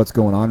into what's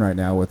going on right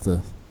now with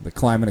the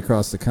climate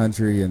across the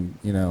country, and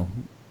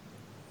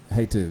I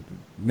hate to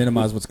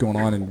minimize what's going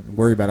on and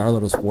worry about our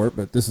little sport,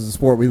 but this is a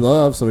sport we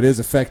love, so it is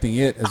affecting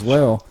it as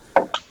well.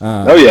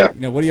 Oh yeah.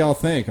 What do y'all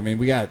think? I mean,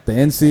 we got the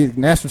NC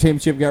National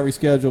Championship got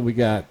rescheduled. We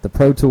got the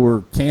Pro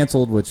Tour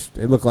canceled, which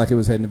it looked like it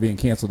was heading to being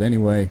canceled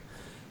anyway.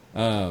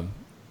 Other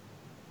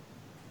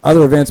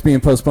events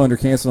being postponed or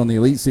canceled on the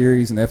Elite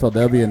Series and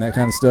FLW and that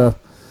kind of stuff.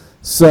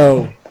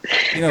 So,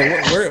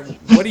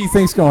 what do you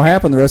think's going to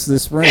happen the rest of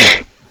this spring?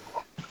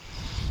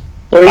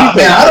 Man,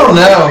 I don't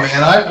know,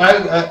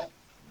 man.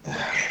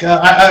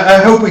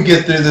 I hope we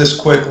get through this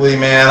quickly,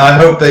 man. I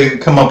hope they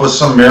come up with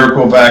some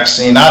miracle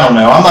vaccine. I don't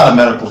know. I'm not a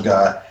medical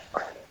guy.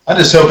 I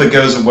just hope it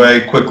goes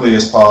away quickly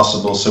as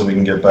possible so we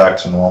can get back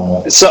to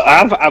normal. So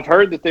I've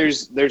heard that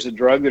there's a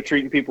drug they're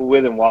treating people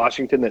with in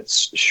Washington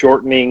that's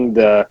shortening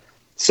the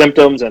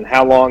symptoms and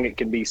how long it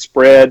can be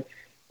spread.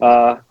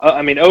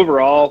 I mean,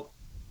 overall,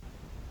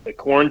 the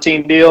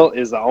quarantine deal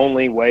is the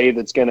only way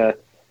that's going to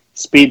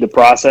speed the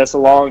process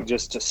along,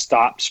 just to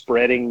stop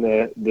spreading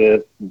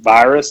the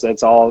virus.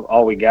 That's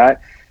all we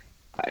got.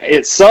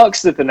 It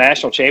sucks that the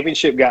national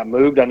championship got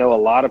moved. I know a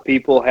lot of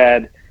people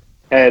had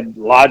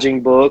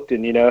lodging booked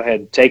and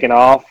had taken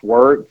off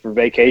work for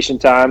vacation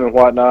time and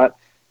whatnot.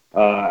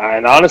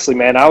 And honestly,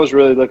 man, I was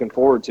really looking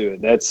forward to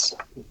it. That's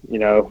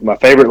my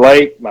favorite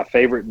lake, my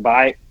favorite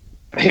bite,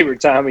 favorite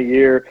time of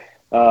year.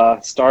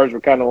 Stars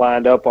were kind of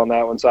lined up on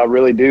that one, so I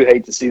really do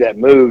hate to see that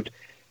moved.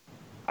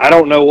 I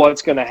don't know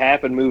what's going to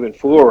happen moving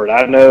forward.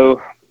 I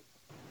know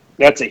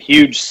that's a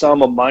huge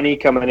sum of money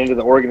coming into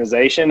the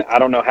organization. I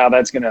don't know how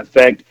that's going to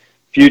affect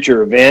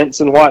future events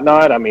and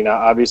whatnot. I mean,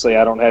 obviously,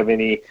 I don't have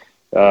any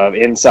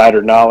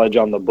insider knowledge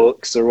on the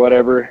books or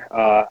whatever.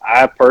 I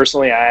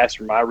asked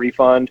for my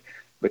refund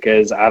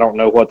because I don't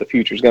know what the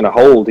future is going to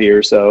hold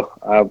here. So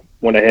I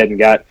went ahead and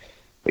got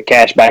the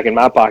cash back in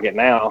my pocket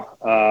now.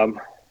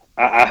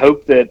 I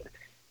hope that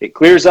it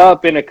clears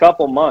up in a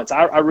couple months.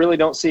 I really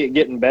don't see it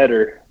getting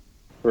better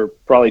for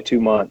probably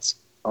 2 months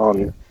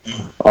on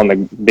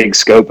the big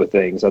scope of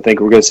things. I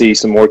think we're going to see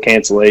some more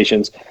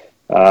cancellations.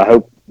 I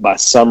hope by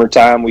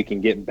summertime we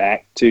can get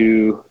back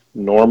to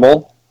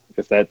normal,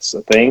 if that's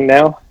a thing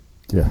now.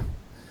 Yeah.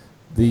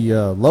 The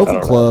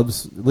local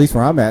clubs, at least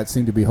where I'm at,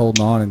 seem to be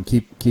holding on and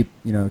keep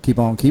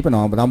on keeping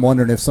on. But I'm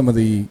wondering if some of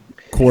the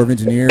Corps of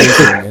Engineers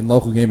and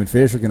local Game and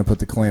Fish are going to put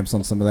the clamps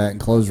on some of that and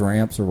close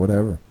ramps or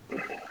whatever.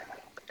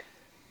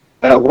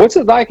 What's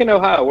it like in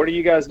Ohio? What are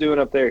you guys doing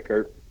up there,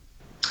 Kurt?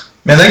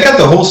 Man, they got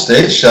the whole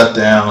state shut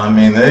down. I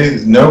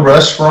mean, no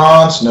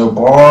restaurants, no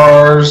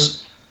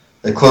bars.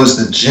 They closed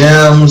the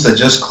gyms. They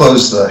just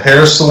closed the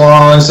hair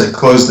salons. They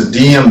closed the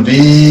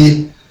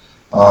DMV.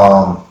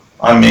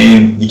 I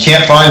mean, you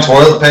can't find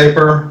toilet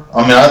paper.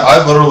 I mean,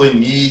 I literally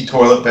need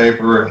toilet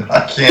paper, and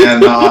I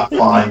cannot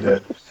find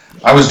it.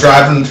 I was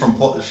driving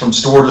from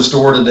store to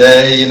store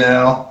today, and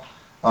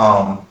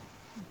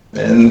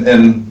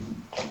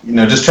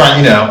just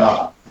trying,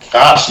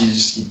 gosh,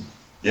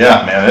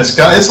 yeah, man, it's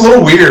a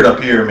little weird up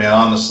here, man,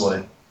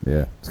 honestly.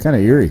 Yeah, it's kind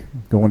of eerie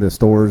going to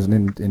stores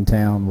and in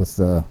town with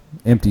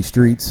empty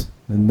streets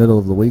in the middle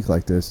of the week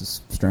like this.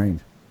 It's strange.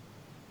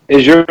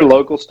 Is your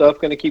local stuff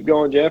going to keep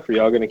going, Jeff? Are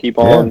y'all going to keep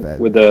on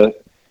with the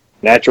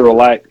Natural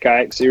Light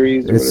Kayak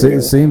Series?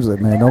 It seems like,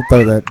 man, don't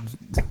throw that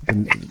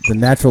the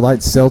Natural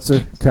Light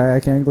Seltzer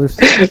kayak anglers.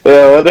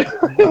 Well,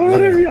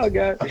 whatever y'all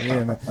got.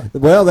 Yeah, man.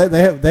 Well,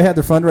 they had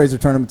their fundraiser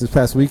tournament this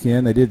past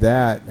weekend. They did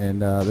that,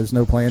 and there's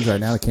no plans right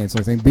now to cancel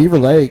anything. Beaver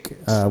Lake,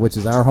 which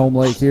is our home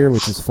lake here,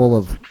 which is full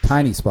of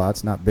tiny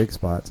spots, not big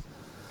spots.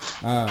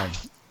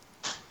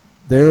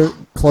 They're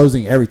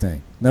closing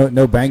everything.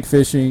 No bank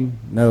fishing.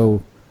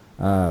 No.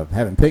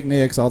 Having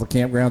picnics, all the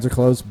campgrounds are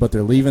closed, but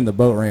they're leaving the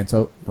boat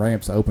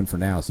ramps open for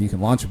now. So you can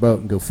launch a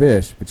boat and go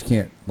fish, but you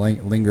can't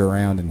linger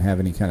around and have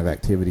any kind of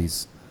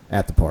activities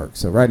at the park.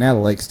 So right now the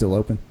lake's still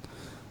open,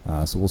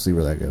 so we'll see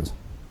where that goes.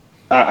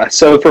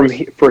 So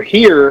for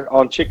here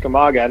on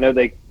Chickamauga, I know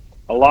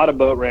a lot of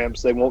boat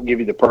ramps, they won't give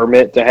you the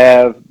permit to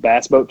have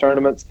bass boat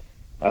tournaments.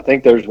 I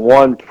think there's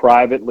one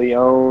privately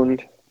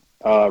owned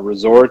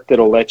resort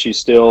that'll let you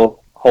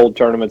still hold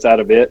tournaments out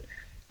of it.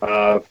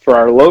 For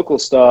our local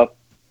stuff,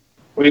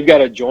 we've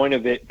got a joint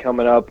event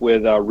coming up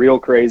with Real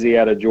Crazy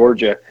out of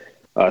Georgia.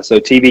 So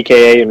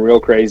TBKA and Real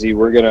Crazy,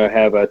 we're going to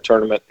have a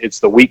tournament. It's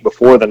the week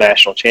before the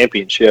national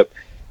championship.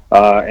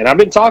 And I've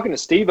been talking to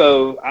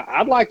Steve-O.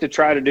 I'd like to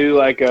try to do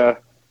like a,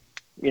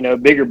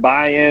 bigger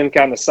buy-in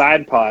kind of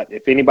side pot.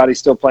 If anybody's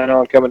still planning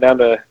on coming down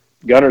to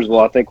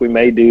Guntersville, I think we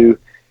may do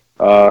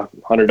 $100,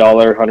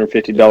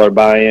 $150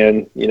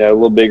 buy-in, a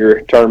little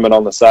bigger tournament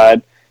on the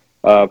side.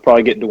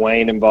 Probably get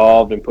Dwayne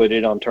involved and put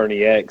it on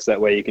Tourney X. That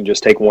way you can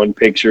just take one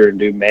picture and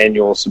do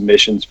manual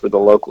submissions for the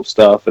local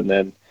stuff, and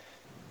then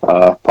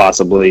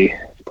possibly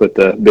put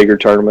the bigger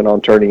tournament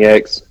on Tourney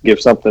X. Give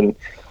something,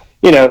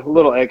 a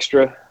little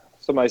extra.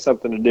 Somebody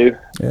something to do.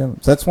 Yeah,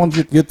 that's one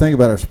good thing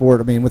about our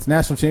sport. I mean, with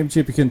national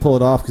championship, you can pull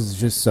it off because it's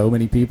just so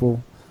many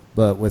people.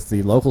 But with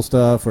the local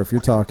stuff, or if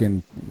you're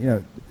talking,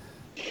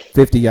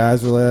 50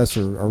 guys or less,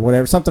 or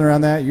whatever, something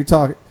around that, you're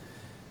talking.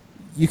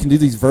 You can do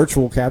these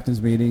virtual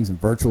captains meetings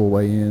and virtual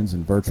weigh-ins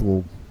and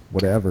virtual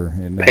whatever,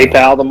 and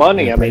PayPal the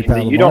money. I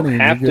mean, you don't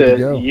have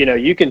to.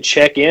 You can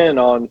check in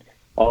on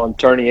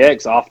Tourney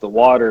X off the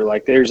water.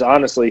 Like, there's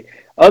honestly,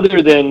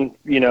 other than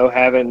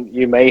having,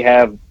 you may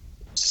have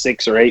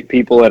 6 or 8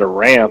 people at a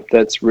ramp.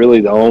 That's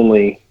really the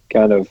only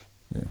kind of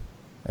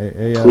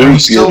you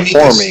still need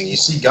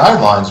CC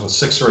guidelines with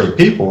 6 or 8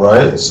 people,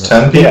 right? It's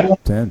 10 people. Yeah.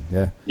 10,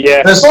 yeah. Yeah.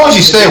 And as long as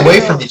you stay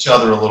away from each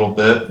other a little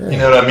bit, you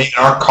know what I mean?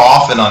 Aren't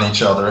coughing on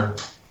each other.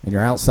 And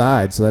you're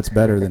outside, so that's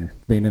better than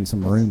being in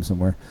some room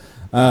somewhere.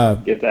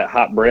 Get that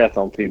hot breath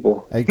on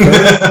people. Hey,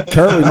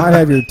 Kurt, we might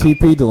have your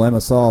TP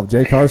dilemma solved.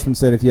 Jake Harsman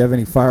said if you have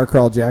any fire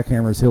crawl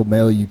jackhammers, he'll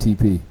mail you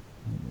TP.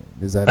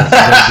 Is that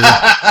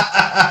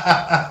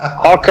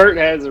all Kurt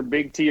has are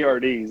big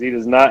TRDs. He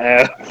does not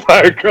have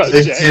fire crawl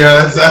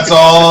jackhammers. That's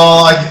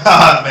all I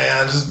got,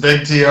 man. Just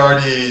big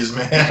TRDs,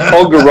 man.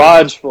 Whole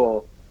garage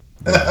full.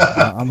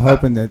 Yeah, I'm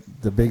hoping that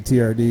the big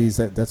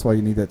TRDs, that's why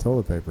you need that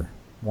toilet paper.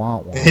 Wah,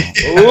 wah.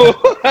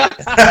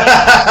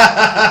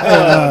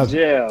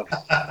 Jeff,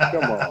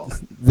 come on.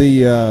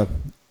 The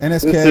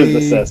NSK. This is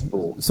the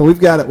cesspool. So we've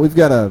got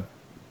a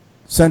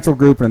central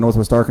group and a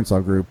Northwest Arkansas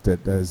group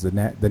that is the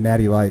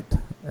Natty Light,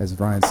 as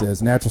Ryan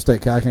says, Natural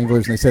State Kayak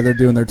Anglers, and they say they're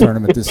doing their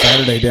tournament this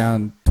Saturday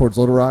down towards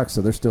Little Rock,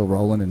 so they're still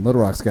rolling. And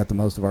Little Rock's got the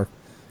most of our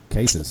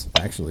cases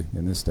actually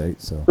in this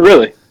state. So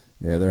really,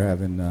 yeah, they're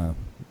having.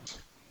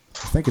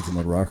 I think it's in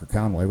Little Rock or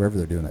Conway, wherever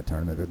they're doing that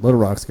tournament. But Little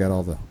Rock's got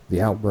all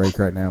the outbreak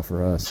right now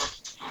for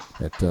us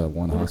at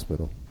one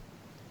hospital.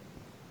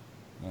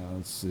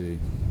 Let's see.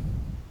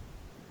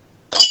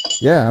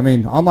 Yeah, I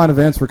mean, online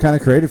events were kind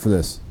of created for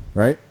this,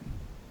 right?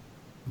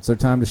 It's their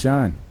time to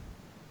shine.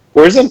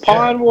 Where's them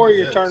Pond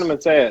Warrior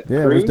tournaments at?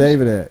 Yeah, Cruz? where's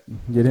David at?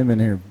 Get him in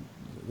here.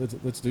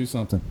 Let's do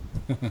something.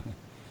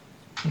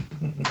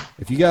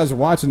 If you guys are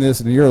watching this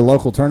and you're a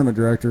local tournament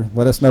director,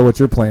 let us know what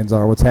your plans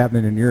are, what's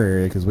happening in your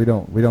area, because we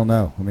don't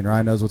know. I mean,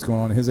 Ryan knows what's going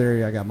on in his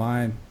area. I got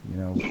mine.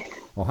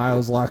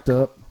 Ohio's locked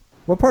up.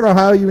 What part of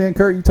Ohio are you in,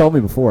 Kurt? You told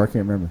me before. I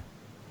can't remember.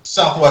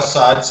 Southwest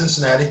side,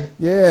 Cincinnati.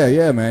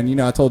 Yeah, man.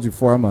 I told you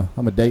before.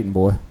 I'm a Dayton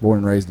boy, born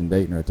and raised in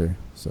Dayton, right there.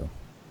 So.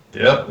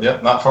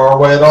 Yep, not far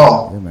away at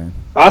all. Yeah, man.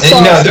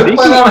 They're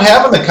planning on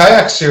having the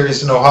kayak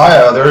series in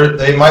Ohio.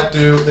 They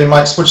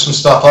might switch some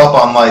stuff up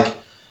on like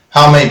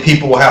how many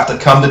people will have to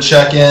come to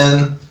check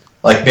in,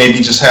 like maybe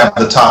just have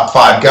the top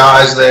 5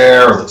 guys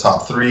there or the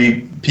top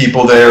 3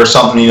 people there or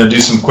something,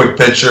 do some quick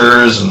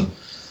pictures and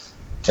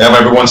have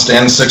everyone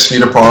stand 6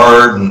 feet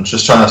apart and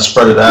just trying to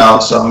spread it out.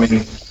 So, I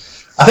mean,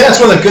 I think that's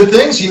one of the good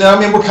things,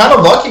 we're kind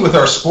of lucky with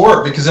our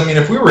sport because,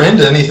 if we were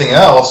into anything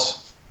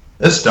else,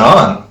 it's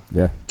done.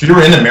 Yeah. If you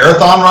were into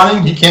marathon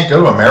running, you can't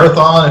go to a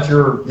marathon if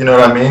you're,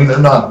 They're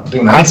not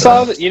doing that. I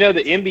saw that, the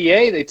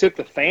NBA, they took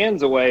the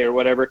fans away or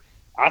whatever.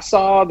 I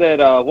saw that,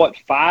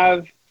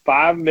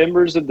 5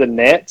 members of the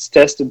Nets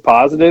tested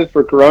positive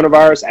for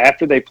coronavirus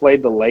after they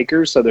played the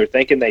Lakers, so they're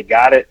thinking they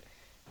got it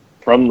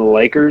from the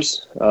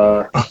Lakers.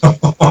 I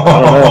don't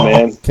know,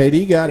 man.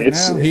 KD got it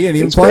now. He didn't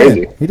even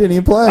play. He didn't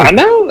even play. I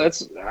know,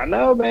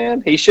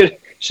 man. He should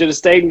have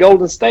stayed in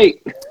Golden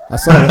State. I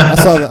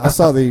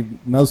saw the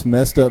most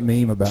messed up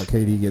meme about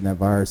KD getting that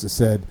virus. It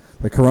said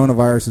the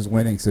coronavirus is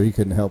winning, so he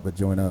couldn't help but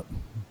join up.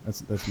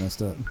 That's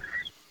messed up.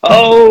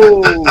 That's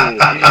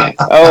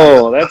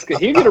good.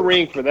 He'll get a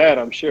ring for that,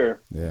 I'm sure.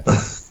 Yeah.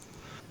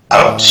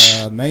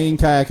 Ouch. Maine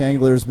kayak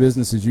anglers,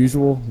 business as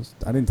usual.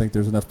 I didn't think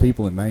there's enough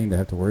people in Maine to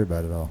have to worry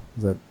about it all.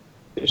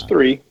 There's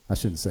 3. I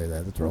shouldn't say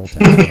that. That's our old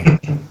town.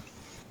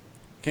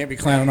 Can't be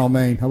clowning on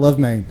Maine. I love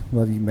Maine.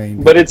 Love you,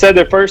 Maine. But it said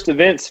their first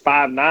event's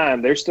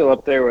 5/9. They're still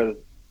up there with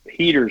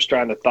heaters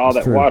trying to thaw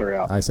that water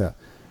out. Ice out.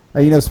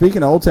 Hey,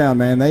 speaking of Old Town,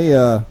 man, they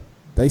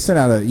sent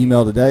out an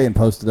email today and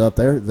posted up.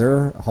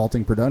 They're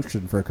halting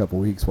production for a couple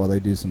weeks while they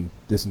do some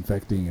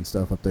disinfecting and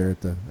stuff up there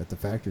at the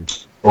factory.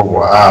 Oh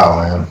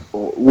wow, man!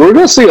 We're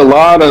gonna see a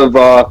lot of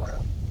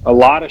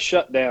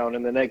shutdown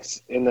in the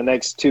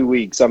next 2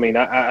 weeks. I mean,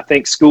 I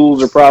think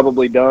schools are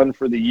probably done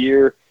for the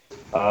year.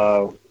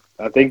 I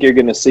think you're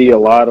going to see a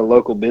lot of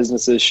local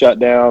businesses shut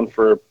down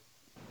for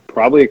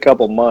probably a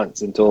couple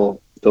months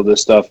until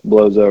this stuff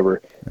blows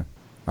over. Yeah.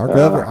 Our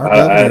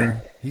governor,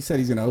 he said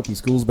he's going to open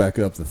schools back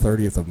up the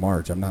 30th of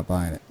March. I'm not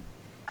buying it.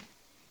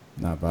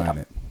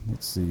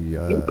 Let's see.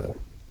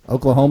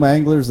 Oklahoma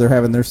Anglers, they're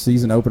having their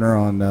season opener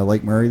on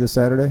Lake Murray this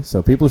Saturday.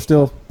 So people are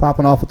still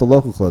popping off with the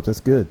local clubs.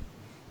 That's good.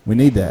 We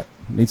need that.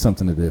 We need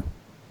something to do.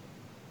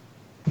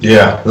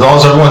 Yeah, as long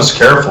as everyone's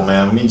careful,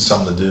 man, we need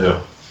something to do.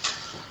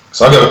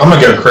 So I'm going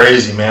to go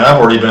crazy, man.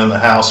 I've already been in the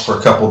house for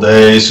a couple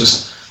days,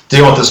 just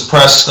dealing with this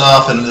press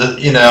stuff, and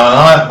and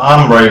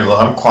I'm ready.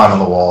 I'm climbing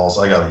the walls.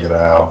 I got to get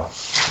out.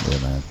 Yeah,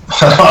 man.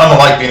 I don't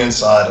like being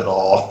inside at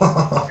all.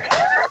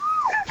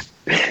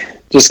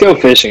 Just go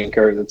fishing,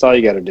 Kurt. That's all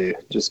you got to do.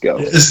 Just go.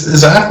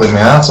 Exactly,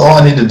 man. That's all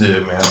I need to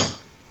do, man.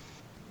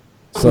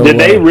 So, Did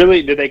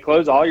they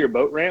close all your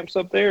boat ramps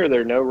up there? Are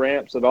there no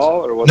ramps at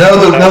all, or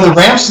the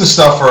ramps and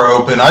stuff are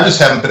open. I just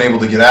haven't been able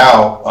to get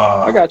out.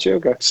 I got you.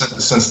 Okay.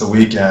 Since the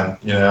weekend,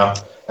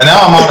 And now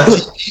I'm on a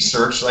TV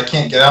search, so I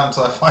can't get out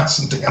until I find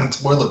some damn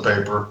toilet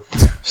paper.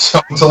 So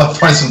until I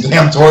find some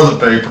damn toilet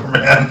paper,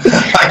 man,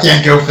 I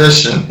can't go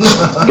fishing.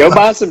 Go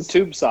buy some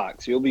tube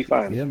socks. You'll be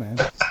fine. Yeah, man.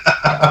 There's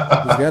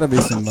got to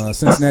be some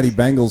Cincinnati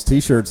Bengals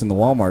T-shirts in the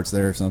Walmarts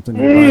there or something.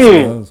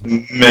 Man,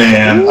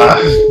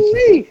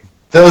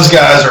 those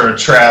guys are a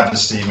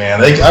travesty,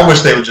 man. I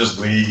wish they would just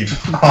leave,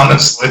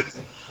 honestly.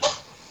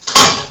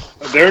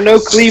 They're no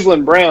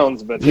Cleveland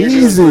Browns, but they're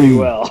doing pretty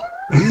well.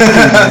 Easy,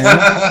 man.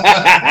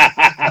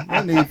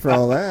 No need for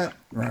all that,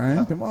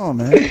 Ryan. Come on,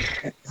 man.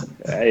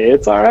 Hey,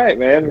 it's all right,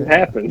 man. It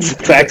happens.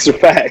 Facts are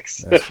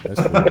facts. That's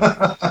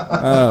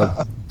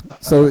cool.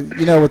 So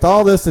with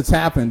all this that's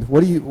happened,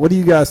 what do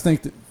you guys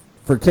think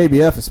for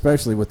KBF,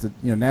 especially with the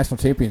national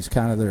champions,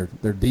 kind of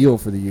their deal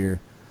for the year?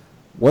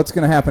 What's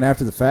going to happen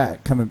after the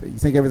fact? You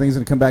think everything's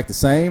going to come back the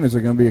same? Is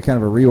there going to be a kind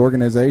of a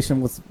reorganization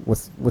with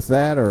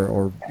that,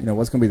 or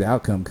what's going to be the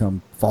outcome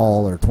come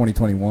fall or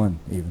 2021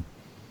 even?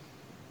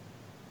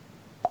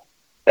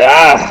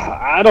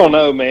 I don't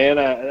know,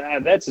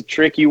 man. That's a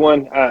tricky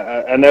one.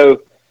 I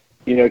know,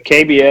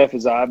 KBF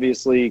is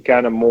obviously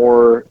kind of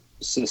more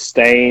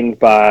sustained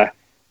by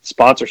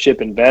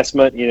sponsorship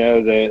investment.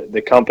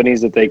 The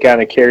companies that they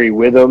kind of carry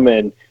with them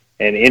and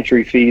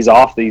entry fees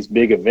off these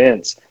big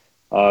events.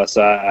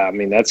 So I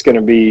mean that's going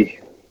to be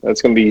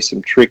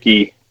some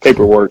tricky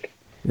paperwork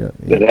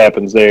that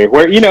happens there.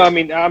 Where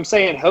I'm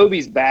saying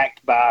Hobie's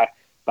backed by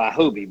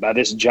Hobie, by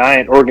this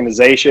giant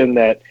organization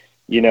that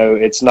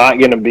it's not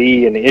going to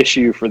be an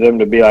issue for them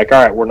to be like,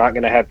 all right, we're not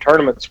going to have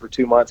tournaments for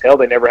 2 months. Hell,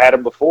 they never had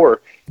them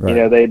before.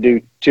 Right. They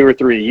do 2 or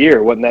 3 a year.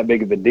 It wasn't that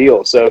big of a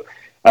deal. So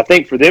I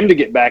think for them to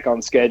get back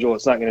on schedule,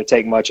 it's not going to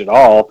take much at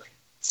all.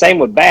 Same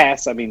with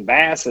Bass. I mean,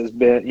 Bass has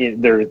been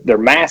they're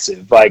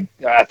massive. Like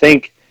I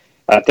think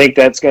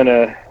that's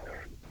gonna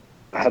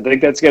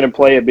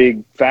play a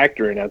big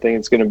factor, and I think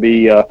it's gonna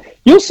be.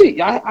 You'll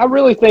see. I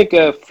really think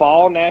a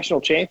fall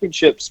national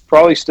championship's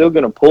probably still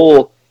gonna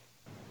pull,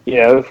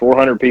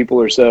 400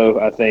 people or so.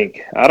 I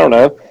think. I don't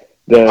know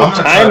the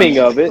timing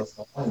of it.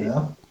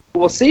 Yeah.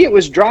 Well, see, it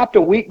was dropped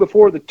a week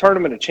before the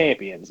Tournament of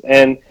Champions,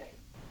 and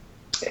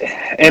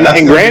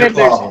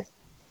granted,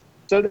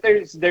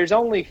 there's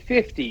only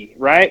 50,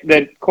 right,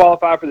 that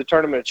qualify for the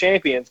Tournament of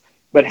Champions.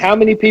 But how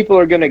many people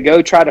are going to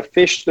go try to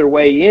fish their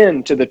way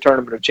into the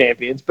Tournament of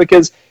Champions?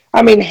 Because,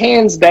 I mean,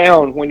 hands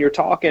down, when you're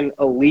talking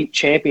elite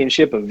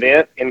championship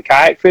event in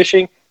kayak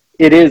fishing,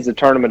 it is the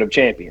Tournament of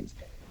Champions.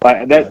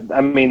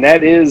 That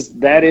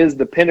is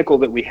the pinnacle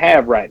that we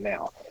have right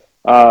now.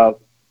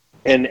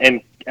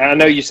 And I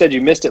know you said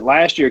you missed it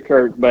last year,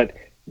 Kurt, but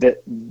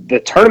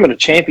the Tournament of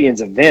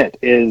Champions event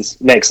is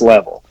next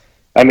level.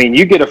 I mean,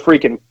 you get a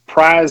freaking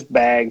prize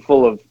bag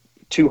full of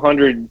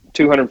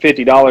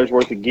 $250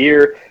 worth of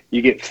gear.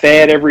 You get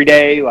fed every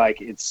day. Like,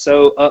 it's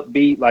so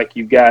upbeat. Like,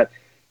 you've got,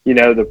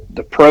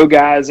 the pro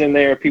guys in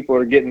there. People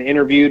are getting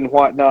interviewed and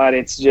whatnot.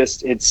 It's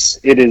just,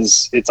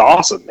 it's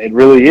awesome. It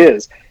really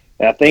is.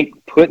 And I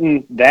think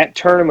putting that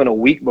tournament a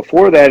week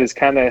before that is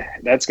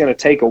that's going to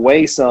take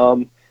away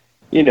some,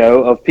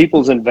 of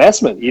people's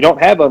investment. You don't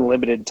have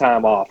unlimited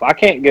time off. I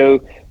can't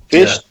go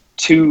fish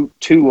two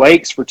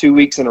lakes for 2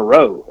 weeks in a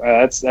row.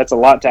 That's a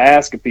lot to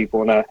ask of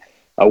people. And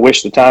I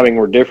wish the timing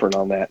were different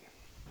on that.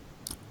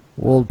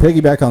 Well,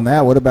 piggyback on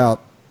that, what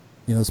about,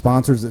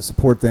 sponsors that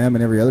support them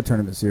in every other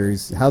tournament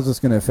series? How's this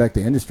going to affect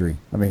the industry?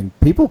 I mean,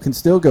 people can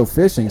still go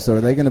fishing, so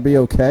are they going to be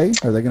okay?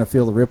 Are they going to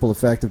feel the ripple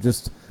effect of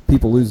just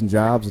people losing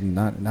jobs and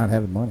not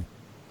having money?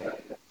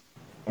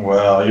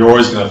 Well, you're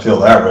always going to feel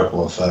that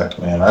ripple effect,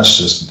 man. That's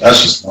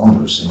just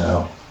numbers,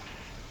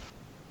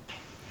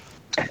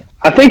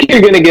 I think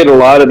you're going to get a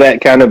lot of that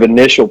kind of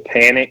initial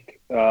panic.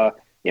 I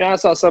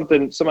saw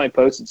somebody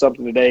posted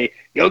something today.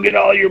 Go get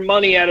all your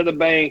money out of the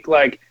bank.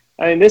 Like,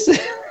 I mean, this is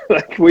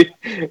like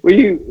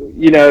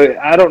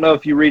I don't know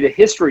if you read a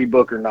history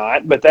book or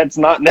not, but that's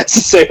not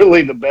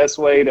necessarily the best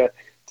way to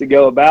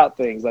go about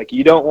things. Like,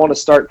 you don't want to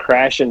start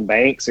crashing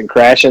banks and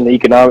crashing the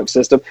economic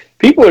system.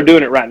 People are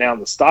doing it right now in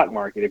the stock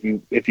market.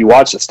 If you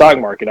watch the stock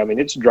market, I mean,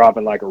 it's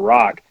dropping like a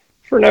rock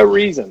for no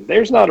reason.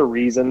 There's not a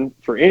reason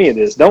for any of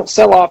this. Don't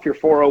sell off your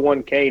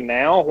 401k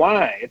now.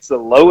 Why? It's the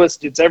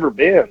lowest it's ever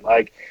been.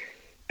 Like,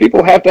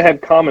 people have to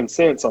have common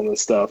sense on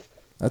this stuff.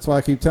 That's why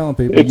I keep telling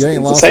people, you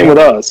ain't lost. Same with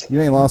us.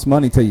 You ain't lost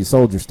money till you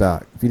sold your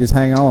stock. If you just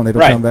hang on,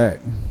 it'll come back.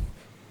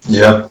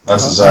 Yep,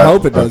 that's exactly. I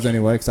hope it does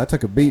anyway, because I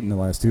took a beating the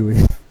last 2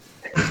 weeks.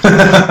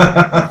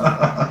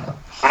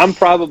 I'm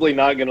probably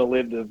not going to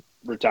live to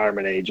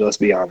retirement age. Let's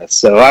be honest.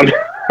 So I'm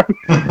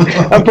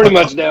I'm pretty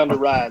much down to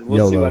ride.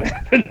 We'll see what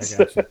happens.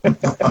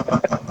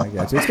 I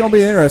got you. It's going to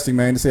be interesting,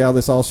 man, to see how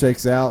this all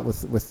shakes out.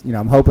 With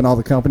I'm hoping all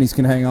the companies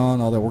can hang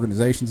on, all the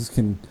organizations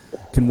can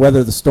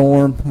weather the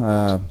storm.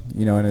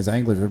 And as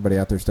anglers, everybody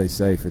out there stay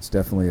safe. It's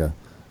definitely a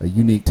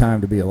unique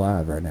time to be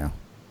alive right now.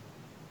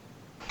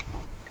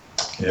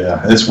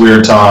 Yeah, it's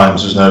weird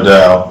times. There's no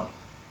doubt.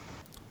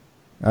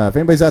 If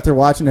anybody's out there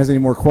watching has any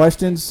more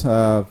questions,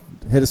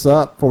 hit us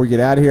up before we get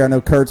out of here. I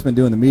know Kurt's been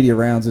doing the media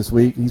rounds this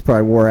week. He's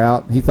probably wore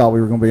out. He thought we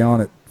were going to be on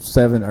at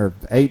 7 or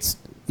 8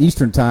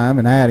 Eastern time,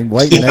 and I had him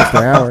waiting an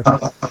extra hour.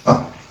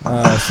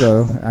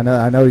 So I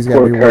know he's got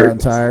to be wore out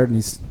and tired, and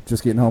he's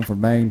just getting home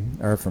from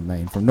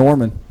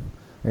Norman.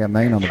 I got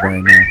Maine on the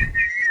brain now.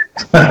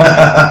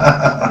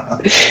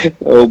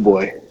 Oh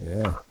boy.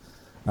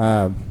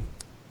 Yeah.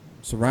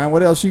 So Ryan,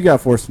 what else you got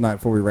for us tonight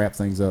before we wrap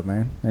things up,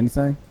 man?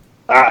 Anything?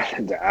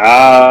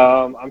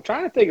 I'm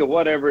trying to think of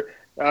whatever.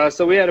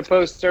 So we had a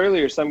post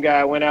earlier. Some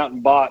guy went out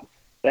and bought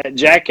that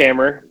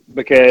jackhammer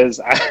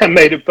because I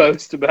made a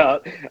post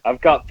about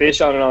I've caught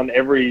fish on it on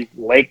every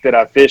lake that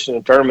I fished in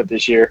a tournament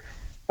this year.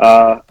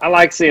 I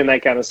like seeing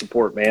that kind of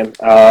support, man.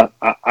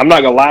 I'm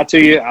not gonna lie to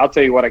you. I'll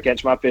tell you what I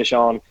catch my fish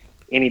on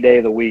any day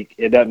of the week.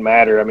 It doesn't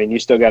matter. I mean, you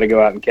still got to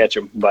go out and catch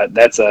them, but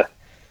that's a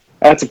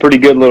pretty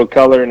good little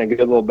color and a good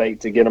little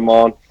bait to get them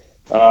on.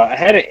 I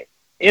had an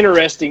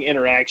interesting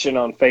interaction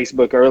on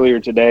Facebook earlier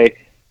today.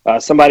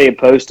 Somebody had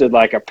posted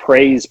like a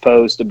praise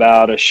post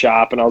about a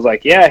shop, and I was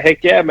like, yeah,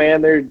 heck yeah,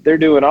 man, they're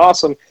doing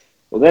awesome.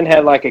 Well, then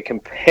had like a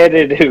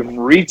competitive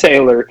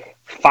retailer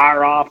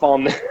fire off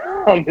on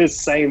this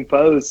same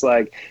post,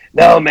 like,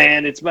 no,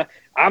 man,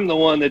 I'm the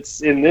one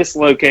that's in this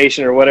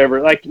location or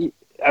whatever. Like,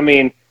 I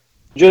mean,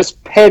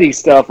 just petty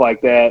stuff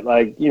like that.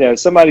 Like,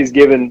 somebody's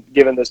giving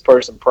this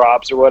person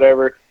props or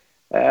whatever.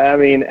 I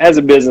mean, as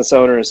a business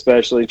owner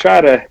especially,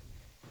 try to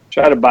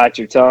bite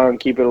your tongue,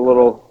 keep it a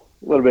little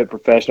bit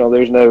professional.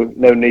 There's no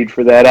need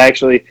for that.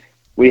 Actually,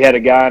 we had a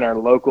guy in our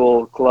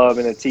local club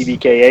in a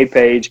TBKA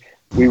page.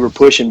 We were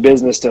pushing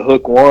business to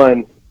Hook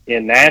One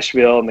in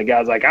Nashville, and the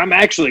guy's like, I'm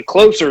actually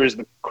closer as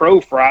the crow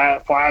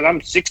flies.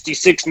 I'm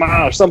 66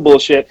 miles, some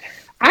bullshit.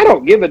 I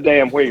don't give a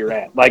damn where you're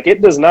at. Like,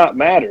 it does not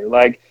matter.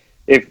 Like,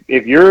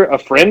 if you're a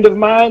friend of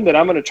mine, then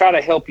I'm going to try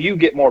to help you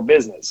get more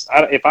business.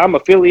 If I'm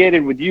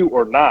affiliated with you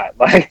or not,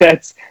 like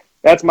that's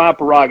my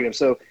prerogative.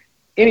 So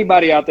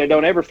anybody out there,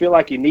 don't ever feel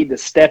like you need to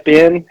step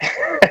in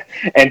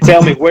and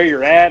tell me where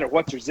you're at or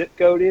what your zip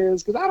code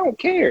is, because I don't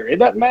care. It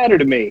doesn't matter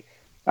to me.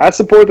 I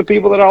support the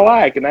people that I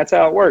like, and that's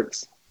how it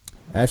works.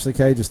 Ashley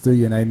K just threw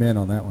you an amen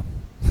on that one.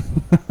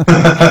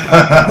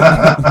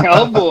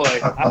 Oh, boy.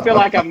 I feel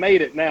like I've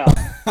made it now.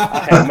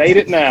 I have made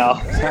it now.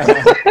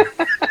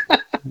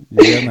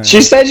 Yeah, man.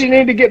 She said you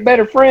need to get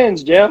better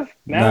friends, Jeff.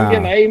 Now I'm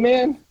getting an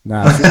amen.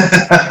 Nah.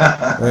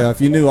 Well,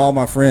 if you knew all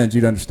my friends,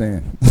 you'd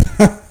understand.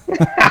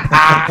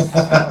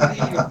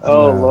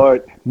 Oh,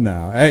 Lord.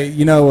 No. Hey,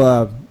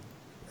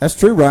 that's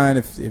true, Ryan.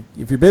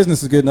 If your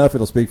business is good enough,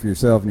 it'll speak for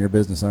yourself, and you're a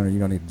business owner, you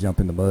don't need to jump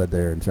in the mud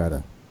there and try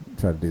to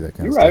do that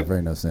kind of stuff. There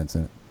ain't no sense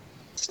in it.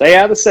 Stay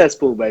out of the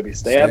cesspool, baby.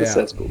 Stay out of the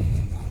cesspool.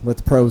 Let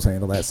the pros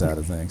handle that side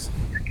of things.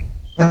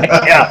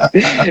 Yeah.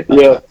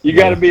 You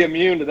got to be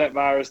immune to that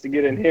virus to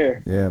get in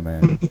here. Yeah,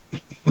 man.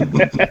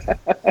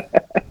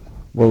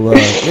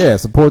 Well,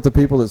 support the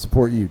people that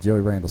support you. Joey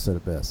Randall said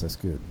it best. That's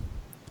good.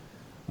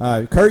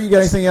 Kurt, you got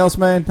anything else,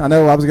 man? I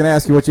know I was going to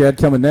ask you what you had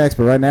coming next,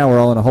 but right now we're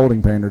all in a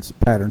holding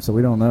pattern, so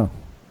we don't know.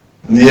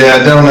 Yeah,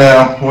 I don't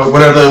know.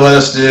 Whatever they let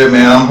us do,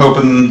 man. I'm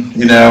hoping,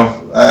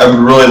 I would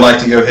really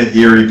like to go hit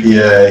Erie,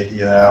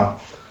 PA,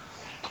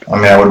 I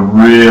mean, I would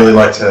really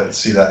like to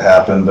see that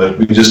happen, but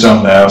we just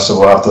don't know, so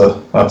we'll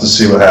have to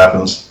see what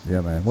happens. Yeah,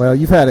 man. Well,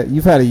 you've had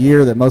a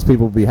year that most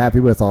people will be happy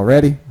with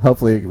already.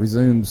 Hopefully it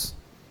resumes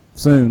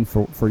soon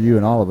for you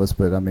and all of us,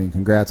 but, I mean,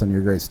 congrats on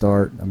your great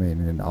start. I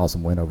mean, an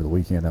awesome win over the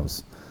weekend. That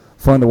was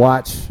fun to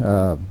watch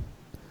go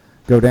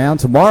down.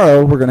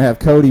 Tomorrow we're going to have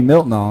Cody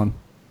Milton on,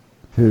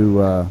 who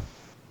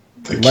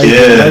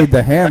laid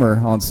the hammer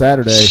on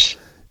Saturday.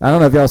 I don't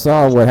know if y'all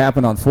saw what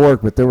happened on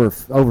Fork, but there were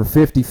over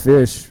 50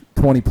 fish,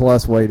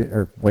 20-plus weighed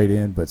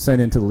in, but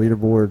sent into the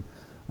leaderboard.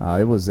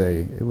 It was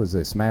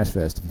a smash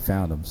fest if you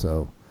found them.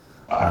 So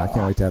I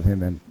can't wait to have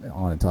him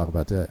on and talk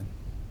about that.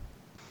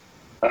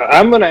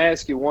 I'm going to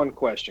ask you one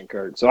question,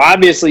 Kurt. So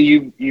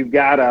obviously you've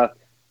got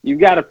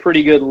a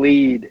pretty good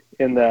lead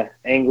in the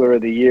Angler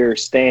of the Year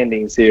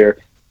standings here.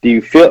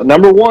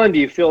 Number one, do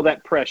you feel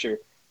that pressure?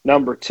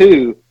 Number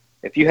two,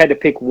 if you had to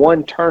pick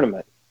one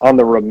tournament on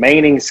the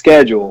remaining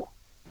schedule,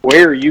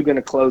 where are you going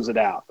to close it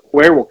out?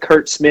 Where will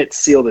Kurt Smith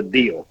seal the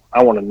deal?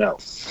 I want to know.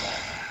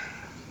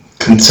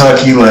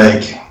 Kentucky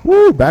Lake.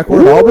 Woo, back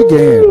where it all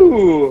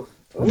began.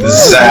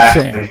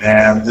 Exactly,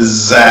 man.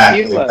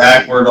 Exactly.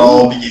 Back where it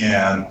all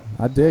began.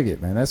 I dig it,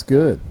 man. That's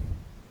good.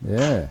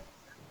 Yeah.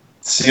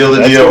 Seal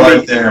the deal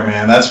right there,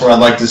 man. That's where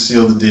I'd like to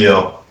seal the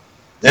deal.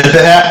 If it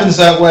happens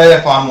that way,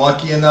 if I'm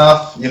lucky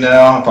enough, if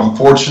I'm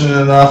fortunate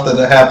enough that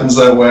it happens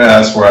that way,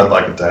 that's where I'd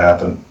like it to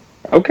happen.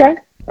 Okay.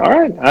 All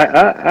right.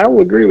 I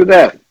will agree with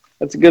that.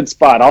 That's a good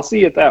spot. I'll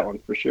see you at that one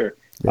for sure.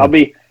 Yeah. I'll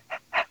be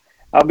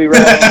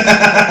right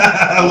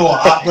on. A little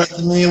hot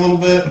breath me a little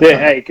bit. Yeah,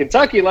 hey,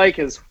 Kentucky Lake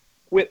has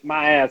whipped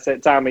my ass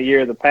that time of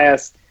year. The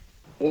past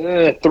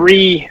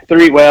three.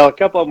 Well, a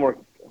couple of them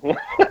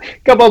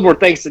were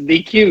thanks to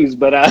DQs,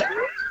 but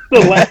the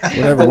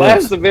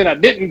last event I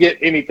didn't get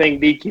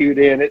anything DQ'd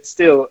in. It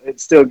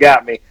still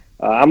got me.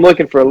 I'm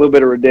looking for a little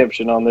bit of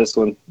redemption on this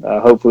one.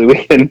 Hopefully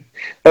we can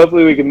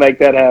make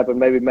that happen.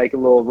 Maybe make a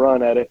little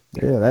run at it.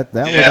 Yeah, that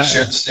Yeah, one.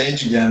 share the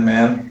stage again,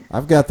 man.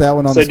 I've got that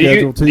one on the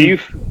schedule too.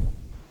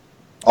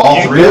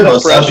 All three of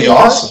us, that'd be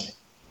awesome.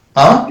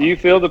 Huh? Do you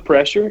feel the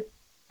pressure?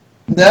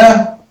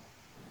 No.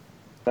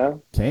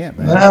 No? Can't,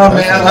 man. No,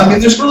 man. I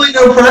mean, there's really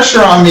no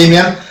pressure on me,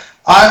 man.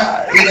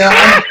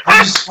 I'm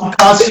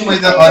constantly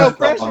the no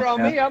pressure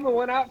on me. I'm the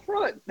one out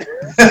front.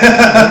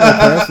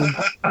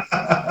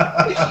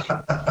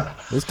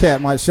 This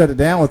cat might shut it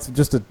down with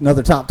just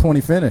another top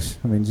 20 finish.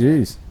 I mean,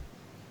 geez.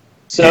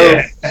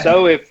 So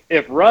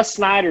if Russ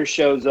Snyder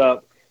shows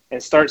up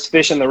and starts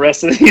fishing the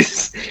rest of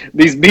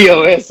these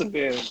BOS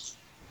events,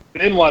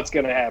 then what's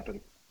going to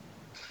happen?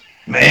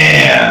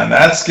 Man,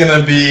 that's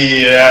gonna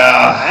be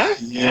yeah.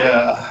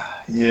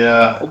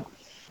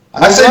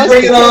 I say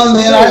bring it on,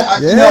 man.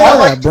 I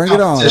like bring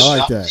it on. I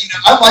like that.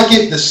 I like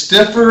it. The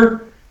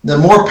stiffer, the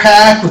more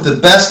packed with the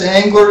best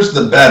anglers,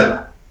 the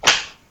better.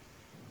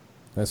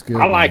 That's good.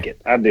 I like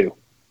it. I do.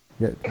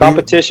 Yeah,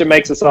 Competition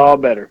makes us all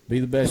better.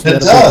 Be the best.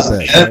 It does.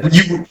 And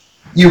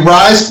you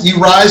rise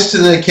to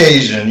the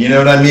occasion. You know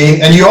what I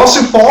mean? And you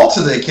also fall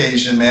to the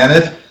occasion, man.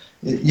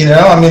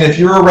 If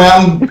you're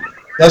around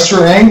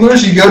lesser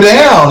anglers, you go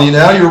down.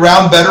 You're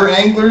around better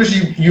anglers,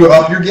 you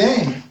up your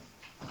game.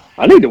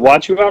 I need to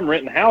watch who I'm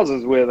renting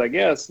houses with. I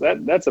guess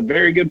that's a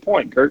very good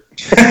point, Kurt.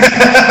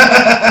 That's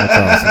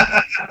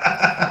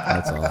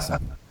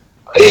awesome.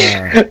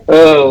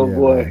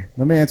 Boy. Man.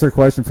 Let me answer a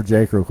question for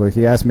Jake real quick.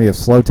 He asked me if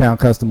Slowtown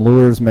Custom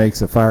Lures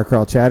makes a fire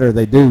crawl chatter.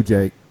 They do,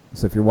 Jake.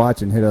 So if you're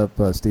watching, hit up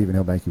Steve and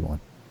he'll make you one.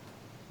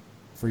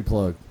 Free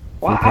plug.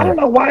 Well, I don't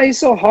know why he's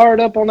so hard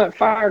up on that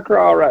fire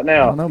crawl right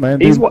now. I don't know, man.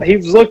 He's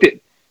looked at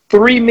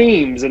 3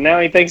 memes and now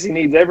he thinks he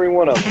needs every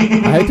one of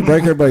them. I hate to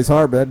break everybody's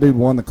heart, but that dude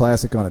won the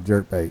classic on a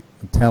jerkbait.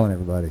 I'm telling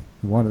everybody,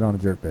 he won it on a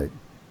jerkbait.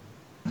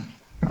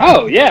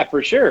 Oh yeah,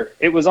 for sure.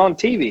 It was on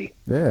TV.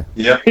 Yeah.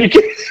 Yep.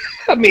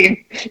 I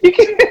mean,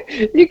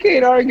 you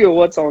can't argue with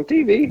what's on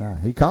TV. Nah,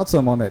 he caught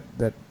some on that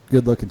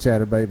good-looking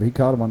chatterbait, but he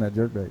caught him on that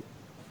jerkbait.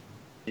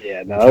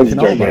 Yeah, no, it was a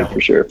jerkbait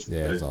for sure.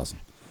 Yeah, it was awesome.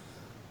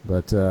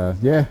 But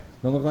yeah,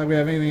 don't look like we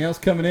have anything else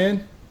coming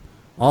in.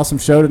 Awesome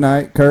show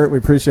tonight, Kurt. We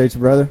appreciate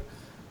you, brother.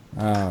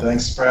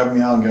 Thanks for having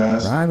me on,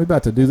 guys. Ryan, we're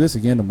about to do this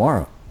again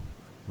tomorrow.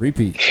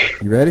 Repeat.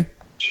 You ready?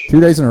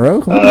 2 days in a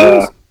row? Can we do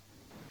this?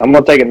 I'm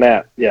going to take a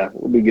nap. Yeah,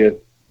 we'll be good.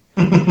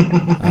 All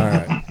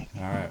right.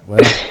 Well,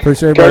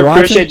 appreciate everybody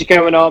watching. Appreciate you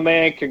coming on,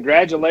 man.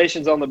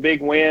 Congratulations on the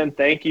big win.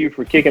 Thank you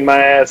for kicking my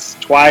ass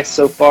twice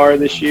so far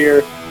this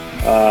year.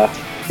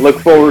 Look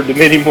forward to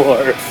many more.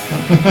 All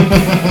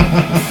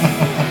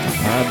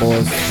right,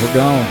 boys. We're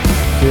gone.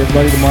 See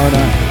everybody tomorrow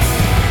night.